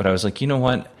out, but I was like, you know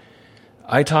what?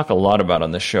 I talk a lot about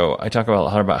on this show. I talk a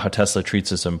lot about how Tesla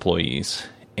treats its employees.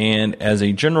 And as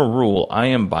a general rule, I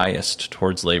am biased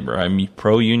towards labor. I'm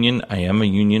pro-union. I am a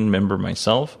union member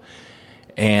myself.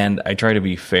 And I try to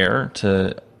be fair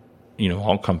to,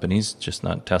 all companies, just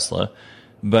not Tesla.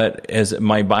 But as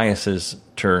my biases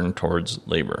turn towards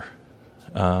labor,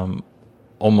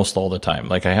 almost all the time.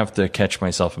 Like, I have to catch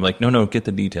myself. I'm like, no, get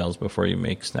the details before you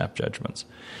make snap judgments.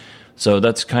 So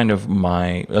that's kind of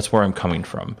that's where I'm coming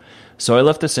from. So I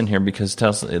left this in here because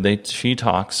she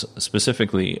talks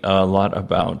specifically a lot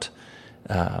about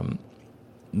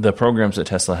the programs that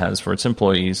Tesla has for its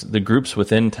employees, the groups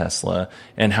within Tesla,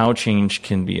 and how change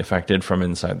can be affected from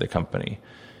inside the company.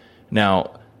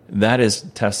 Now, that is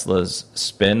Tesla's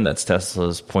spin, that's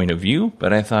Tesla's point of view,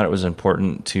 but I thought it was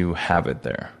important to have it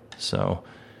there. So,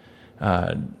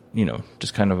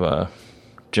 just kind of a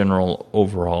general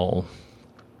overall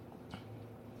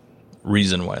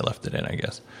reason why I left it in, I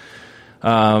guess.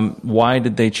 Why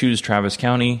did they choose Travis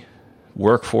County?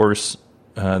 Workforce,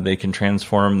 they can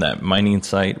transform that mining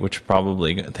site, which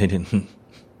probably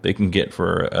they can get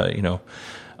for,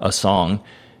 a song.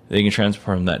 They can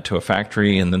transform that to a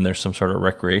factory, and then there's some sort of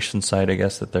recreation site, I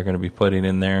guess, that they're going to be putting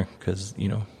in there because,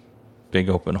 big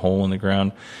open hole in the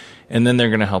ground. And then they're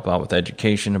going to help out with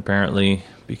education, apparently,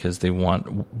 because they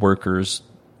want workers.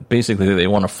 Basically, they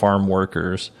want to farm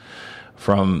workers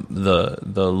from the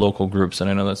local groups. And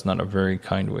I know that's not a very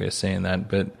kind way of saying that,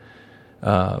 but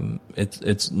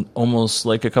it's almost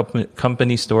like a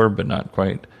company store, but not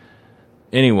quite.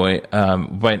 Anyway,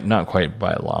 but not quite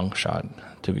by a long shot,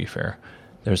 to be fair.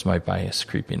 There's my bias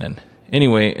creeping in.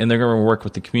 Anyway, and they're going to work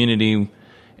with the community.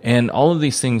 And all of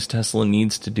these things Tesla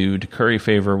needs to do to curry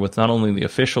favor with not only the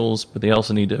officials, but they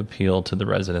also need to appeal to the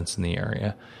residents in the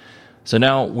area. So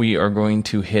now we are going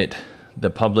to hit the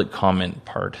public comment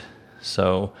part.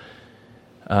 So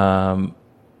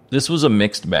this was a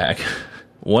mixed bag.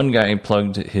 One guy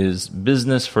plugged his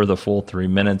business for the full 3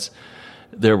 minutes.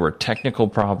 There were technical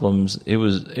problems. It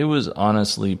was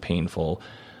honestly painful.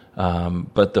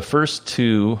 But the first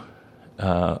two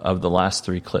of the last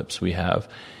 3 clips we have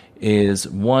is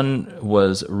one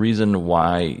was reason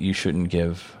why you shouldn't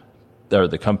give, or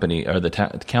the company or the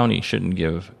county shouldn't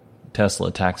give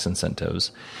Tesla tax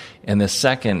incentives, and the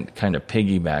second kind of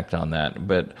piggybacked on that.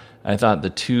 But I thought the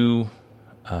two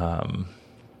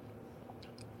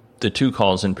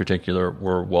calls in particular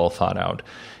were well thought out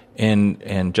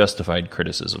and justified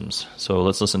criticisms. So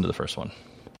let's listen to the first one.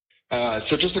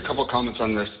 So just a couple comments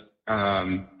on this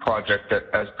project that,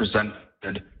 as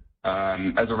presented.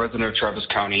 As a resident of Travis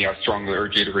County, I strongly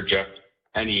urge you to reject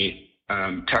any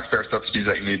taxpayer subsidies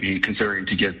that you may be considering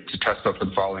to give to Tesla for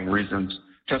the following reasons.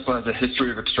 Tesla has a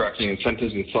history of extracting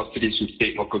incentives and subsidies from state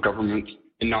and local governments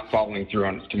and not following through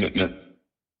on its commitment.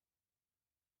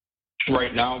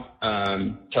 Right now,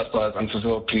 Tesla has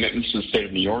unfulfilled commitments to the state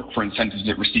of New York for incentives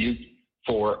it received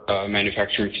for a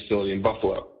manufacturing facility in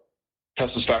Buffalo.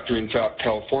 Tesla's factory in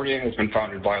California has been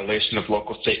found in violation of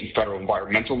local, state, and federal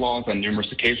environmental laws on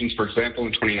numerous occasions. For example,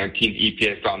 in 2019,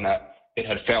 EPA found that it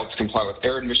had failed to comply with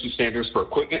air emission standards for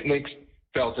equipment links,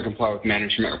 failed to comply with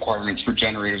management requirements for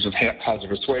generators of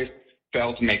hazardous waste,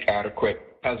 failed to make adequate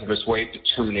hazardous waste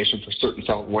determination for certain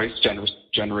solid waste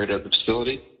generated at the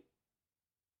facility.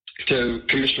 To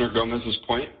Commissioner Gomez's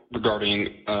point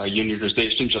regarding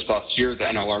unionization, just last year, the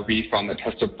NLRB found that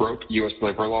Tesla broke U.S.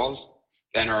 labor laws.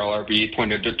 The NLRB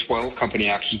pointed to 12 company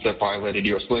actions that violated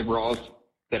U.S. labor laws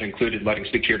that included letting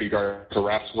security guards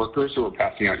harass workers who were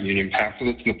passing out union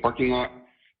pamphlets in the parking lot,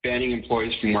 banning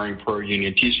employees from wearing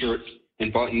pro-union T-shirts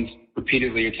and buttons,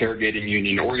 repeatedly interrogating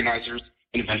union organizers,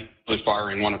 and eventually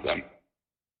firing one of them.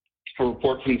 A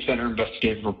report from the Center of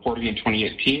Investigative Reporting in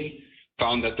 2018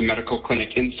 found that the medical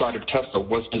clinic inside of Tesla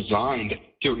was designed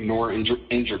to ignore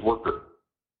injured workers.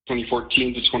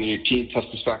 2014 to 2018,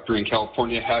 Tesla's factory in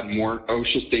California had more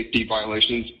OSHA safety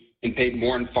violations and paid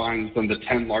more in fines than the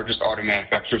 10 largest auto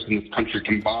manufacturers in this country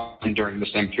combined during the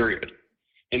same period.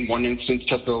 In one instance,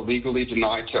 Tesla illegally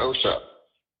denied to OSHA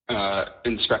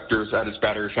inspectors at its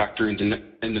battery factory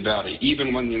in Nevada.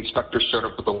 Even when the inspectors showed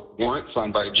up with a warrant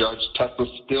signed by a judge, Tesla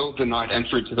still denied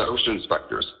entry to the OSHA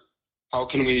inspectors. How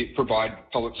can we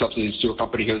provide public subsidies to a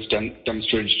company who has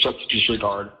demonstrated such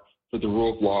disregard for the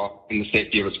rule of law and the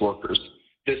safety of its workers?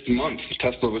 This month,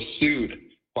 Tesla was sued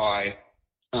by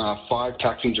 5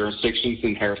 taxing jurisdictions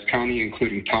in Harris County,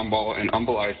 including Tomball and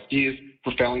Humble ISDs,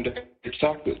 for failing to pay its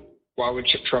taxes. Why would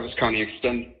Travis County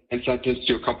extend incentives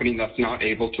to a company that's not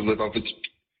able to live up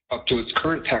to its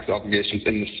current tax obligations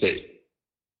in the state?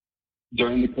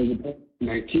 During the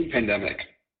COVID-19 pandemic,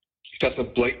 Tesla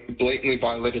blatantly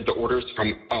violated the orders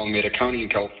from Alameda County in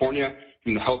California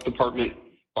from the health department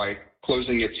by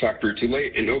closing its factory too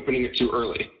late and opening it too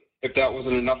early. If that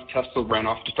wasn't enough, Tesla ran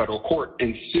off to federal court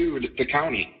and sued the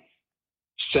county,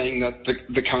 saying that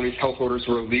the county's health orders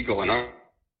were illegal. And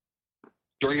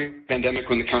during a pandemic,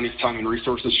 when the county's time and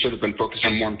resources should have been focused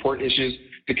on more important issues,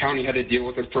 the county had to deal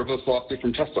with a frivolous lawsuit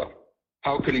from Tesla.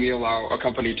 How can we allow a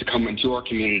company to come into our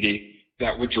community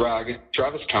that would drag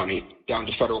Travis County down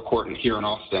to federal court here in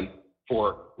Austin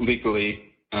for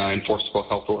legally enforceable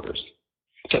health orders?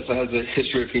 Tesla has a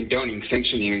history of condoning,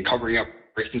 sanctioning, and covering up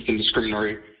racist and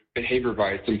discriminatory behavior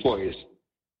by its employees.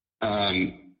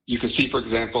 You can see, for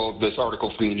example, this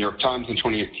article from the New York Times in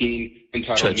 2018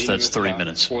 entitled Judge, that's 3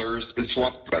 minutes. Employers and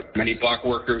swapped by many black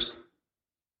workers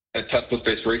at Tesla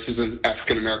face racism.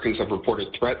 African Americans have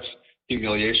reported threats,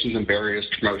 humiliations, and barriers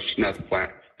to promotion at the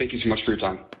plant. Thank you so much for your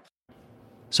time.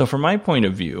 So from my point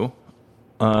of view,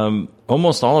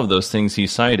 almost all of those things he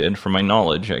cited, from my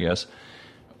knowledge, I guess,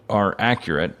 are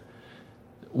accurate.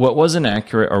 What wasn't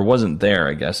accurate, or wasn't there,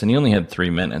 I guess, and he only had 3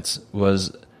 minutes,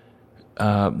 was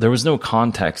there was no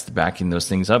context backing those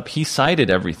things up. He cited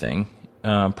everything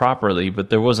properly, but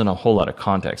there wasn't a whole lot of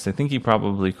context. I think he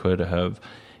probably could have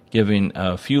given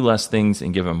a few less things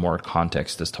and given more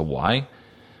context as to why.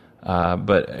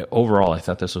 But overall, I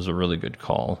thought this was a really good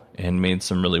call and made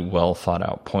some really well thought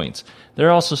out points. There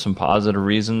are also some positive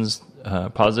reasons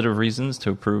to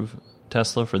approve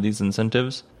Tesla for these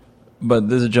incentives. But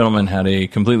this gentleman had a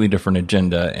completely different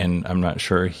agenda, and I'm not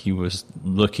sure he was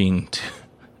looking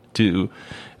to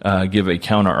give a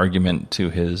counter argument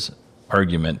to his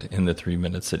argument in the 3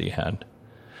 minutes that he had.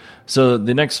 So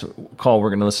the next call we're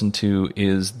going to listen to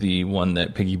is the one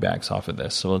that piggybacks off of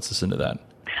this. So let's listen to that.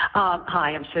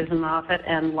 Hi, I'm Susan Moffett,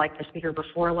 and like the speaker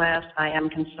before last, I am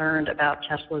concerned about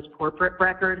Tesla's corporate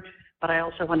record, but I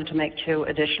also wanted to make 2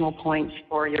 additional points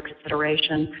for your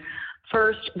consideration.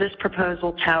 First, this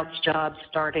proposal touts jobs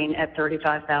starting at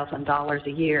 $35,000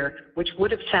 a year, which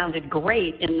would have sounded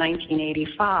great in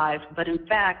 1985, but in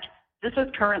fact, this is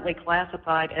currently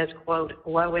classified as, quote,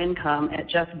 low income at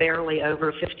just barely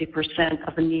over 50%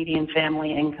 of the median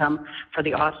family income for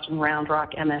the Austin Round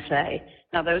Rock MSA.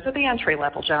 Now, those are the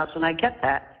entry-level jobs, and I get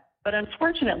that. But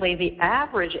unfortunately, the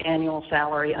average annual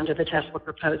salary under the Tesla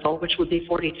proposal, which would be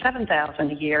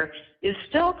 $47,000 a year, is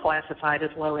still classified as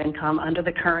low income under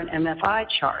the current MFI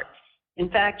chart. In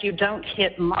fact, you don't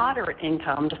hit moderate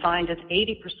income, defined as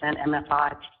 80%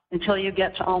 MFI, until you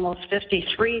get to almost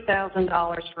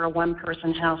 $53,000 for a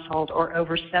one-person household or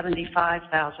over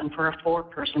 $75,000 for a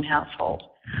four-person household.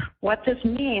 What this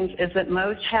means is that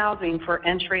most housing for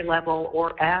entry-level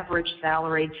or average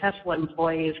salaried Tesla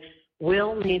employees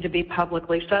will need to be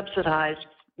publicly subsidized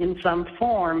in some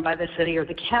form by the city or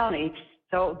the county.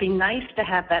 So it would be nice to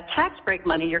have that tax break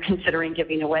money you're considering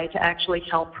giving away to actually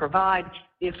help provide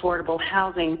the affordable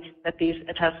housing that these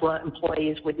Tesla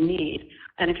employees would need.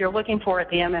 And if you're looking for it,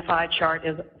 the MFI chart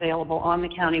is available on the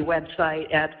county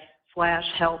website at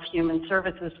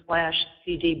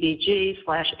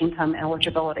 /healthhumanservices/CDBG/income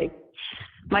eligibility.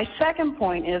 My second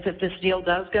point is if this deal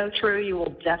does go through, you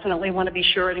will definitely want to be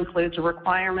sure it includes a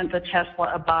requirement that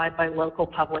Tesla abide by local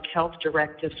public health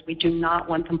directives. We do not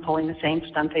want them pulling the same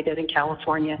stunt they did in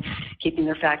California, keeping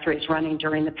their factories running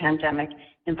during the pandemic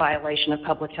in violation of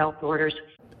public health orders.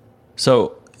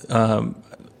 So,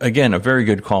 again, a very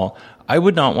good call. I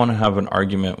would not want to have an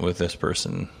argument with this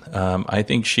person. I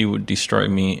think she would destroy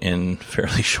me in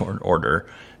fairly short order.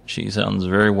 She sounds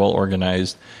very well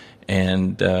organized,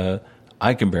 and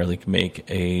I can barely make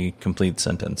a complete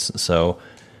sentence. So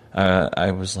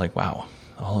I was like, wow,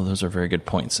 all of those are very good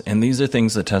points. And these are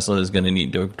things that Tesla is going to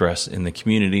need to address in the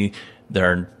community.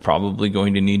 They're probably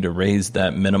going to need to raise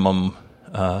that minimum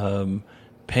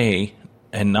pay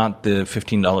and not the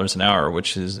 $15 an hour,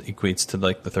 which equates to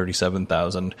like the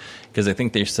 $37,000. Because I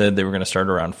think they said they were going to start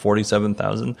around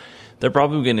 $47,000. They're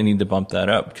probably going to need to bump that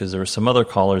up because there were some other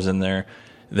callers in there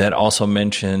that also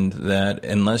mentioned that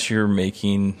unless you're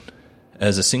making,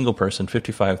 as a single person,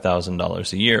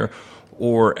 $55,000 a year,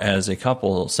 or as a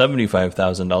couple,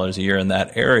 $75,000 a year in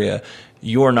that area,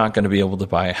 you're not going to be able to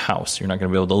buy a house. You're not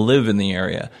going to be able to live in the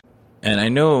area. And I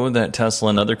know that Tesla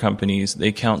and other companies,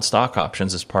 they count stock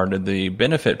options as part of the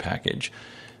benefit package.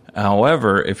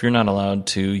 However, if you're not allowed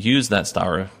to use that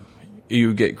stock,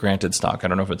 you get granted stock. I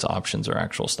don't know if it's options or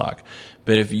actual stock.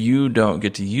 But if you don't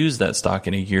get to use that stock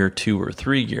in a year, 2 or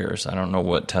 3 years, I don't know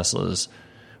what Tesla's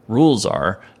rules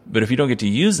are, but if you don't get to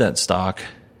use that stock,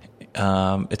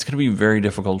 it's going to be very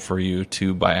difficult for you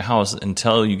to buy a house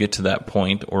until you get to that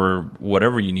point, or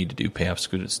whatever you need to do, pay off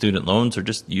student loans or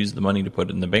just use the money to put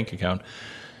in the bank account.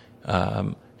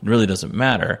 It really doesn't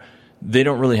matter. They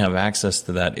don't really have access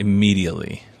to that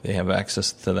immediately. They have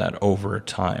access to that over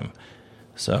time.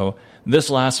 So this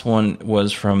last one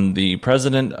was from the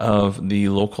president of the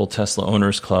local Tesla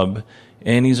Owners Club,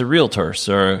 and he's a realtor,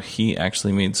 so he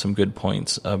actually made some good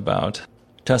points about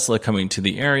Tesla coming to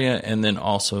the area, and then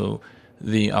also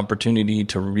the opportunity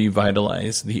to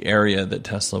revitalize the area that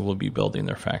Tesla will be building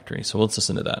their factory. So let's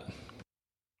listen to that.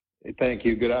 Thank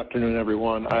you. Good afternoon,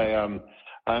 everyone.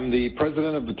 I'm the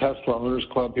president of the Tesla Owners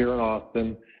Club here in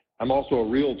Austin. I'm also a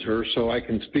realtor, so I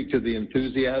can speak to the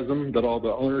enthusiasm that all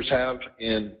the owners have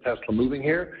in Tesla moving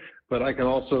here, but I can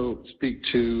also speak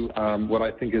to what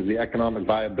I think is the economic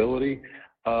viability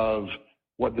of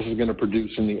what this is going to produce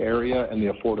in the area and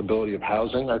the affordability of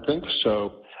housing, I think.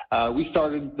 So we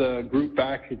started the group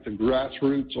back. It's a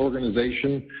grassroots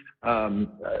organization.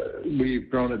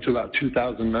 We've grown it to about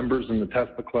 2,000 members in the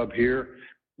Tesla Club here.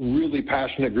 Really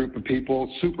passionate group of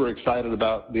people, super excited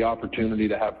about the opportunity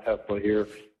to have Tesla here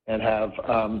and have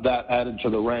that added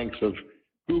to the ranks of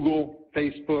Google,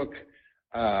 Facebook,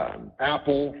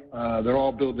 Apple. They're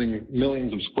all building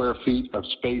millions of square feet of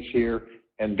space here.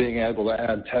 And being able to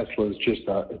add Tesla is just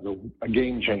a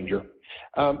game changer.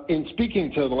 In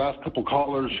speaking to the last couple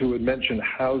callers who had mentioned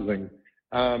housing,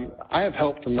 I have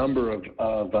helped a number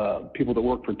of people that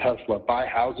work for Tesla buy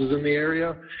houses in the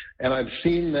area, and I've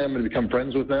seen them and become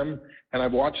friends with them, and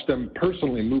I've watched them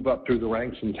personally move up through the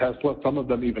ranks in Tesla. Some of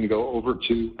them even go over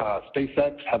to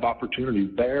SpaceX, have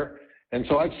opportunities there. And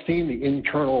so I've seen the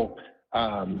internal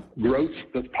growth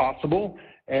that's possible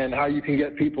and how you can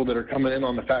get people that are coming in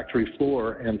on the factory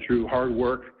floor and through hard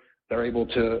work, they're able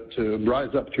to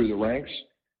rise up through the ranks.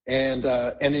 And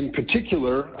in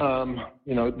particular,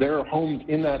 there are homes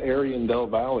in that area in Del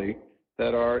Valley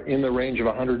that are in the range of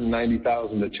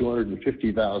 190,000 to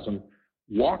 250,000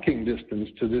 walking distance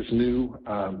to this new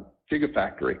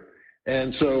gigafactory.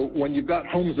 And so when you've got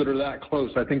homes that are that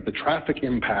close, I think the traffic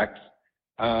impacts,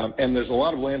 and there's a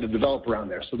lot of land to develop around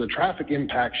there. So the traffic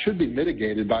impact should be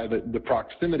mitigated by the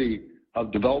proximity of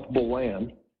developable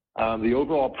land. The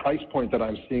overall price point that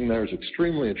I'm seeing there is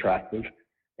extremely attractive.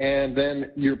 And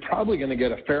then you're probably going to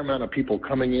get a fair amount of people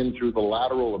coming in through the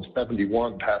lateral of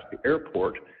 71 past the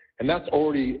airport. And that's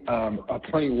already a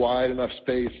plenty wide enough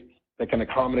space that can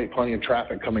accommodate plenty of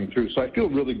traffic coming through. So I feel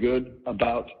really good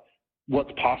about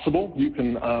what's possible. You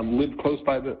can live close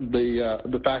by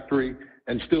the factory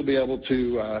and still be able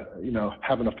to,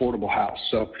 have an affordable house.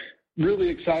 So really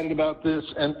excited about this.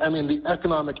 And I mean, the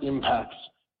economic impacts,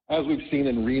 as we've seen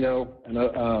in Reno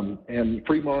and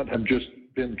Fremont, have just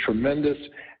been tremendous.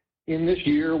 In this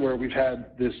year where we've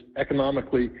had this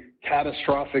economically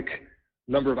catastrophic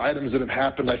number of items that have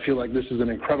happened, I feel like this is an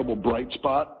incredible bright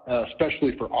spot,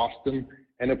 especially for Austin.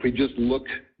 And if we just look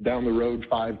down the road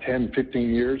 5, 10, 15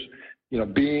 years,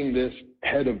 being this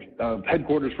head of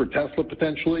headquarters for Tesla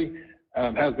potentially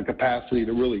has the capacity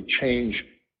to really change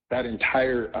that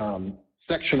entire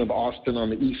section of Austin on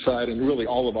the east side and really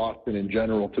all of Austin in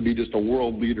general to be just a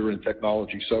world leader in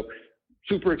technology. So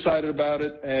super excited about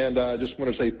it, and I just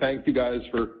want to say thank you guys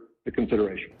for the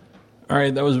consideration. All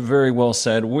right, that was very well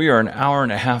said. We are an hour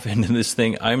and a half into this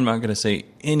thing. I'm not going to say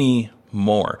any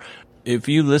more. If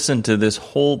you listen to this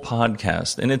whole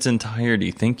podcast in its entirety,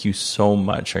 thank you so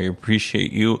much. I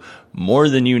appreciate you more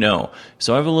than you know.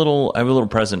 So I have a little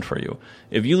present for you.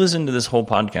 If you listen to this whole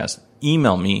podcast,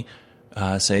 email me,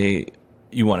 say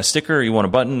you want a sticker, you want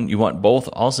a button, you want both,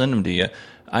 I'll send them to you.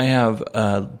 I have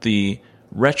the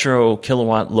retro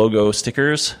kilowatt logo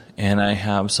stickers, and I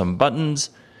have some buttons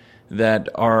that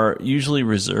are usually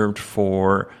reserved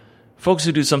for folks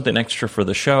who do something extra for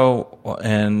the show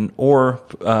or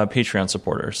Patreon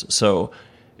supporters. So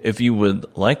if you would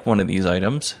like one of these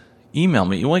items, email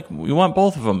me. You want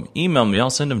both of them, email me. I'll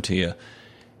send them to you.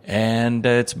 And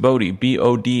it's Bodie,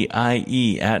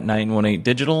 BODIE at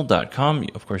 918digital.com.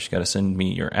 Of course, you got to send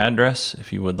me your address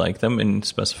if you would like them and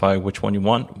specify which one you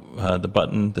want, the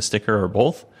button, the sticker, or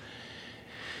both.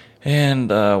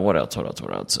 And what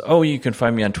else? Oh, you can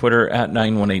find me on Twitter at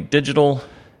 918digital.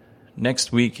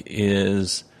 Next week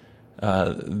is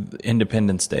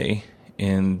Independence Day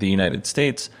in the United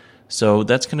States. So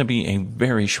that's going to be a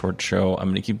very short show. I'm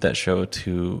going to keep that show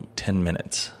to 10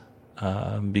 minutes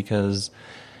because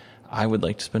I would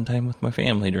like to spend time with my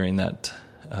family during that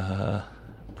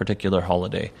particular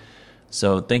holiday.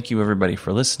 So thank you, everybody,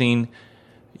 for listening.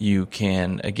 You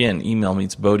can, again, email me.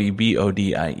 It's Bodie,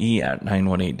 BODIE at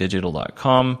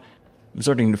 918digital.com. I'm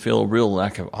starting to feel a real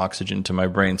lack of oxygen to my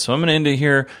brain. So I'm going to end it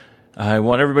here. I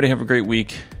want everybody to have a great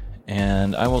week,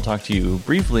 and I will talk to you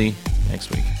briefly next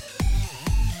week.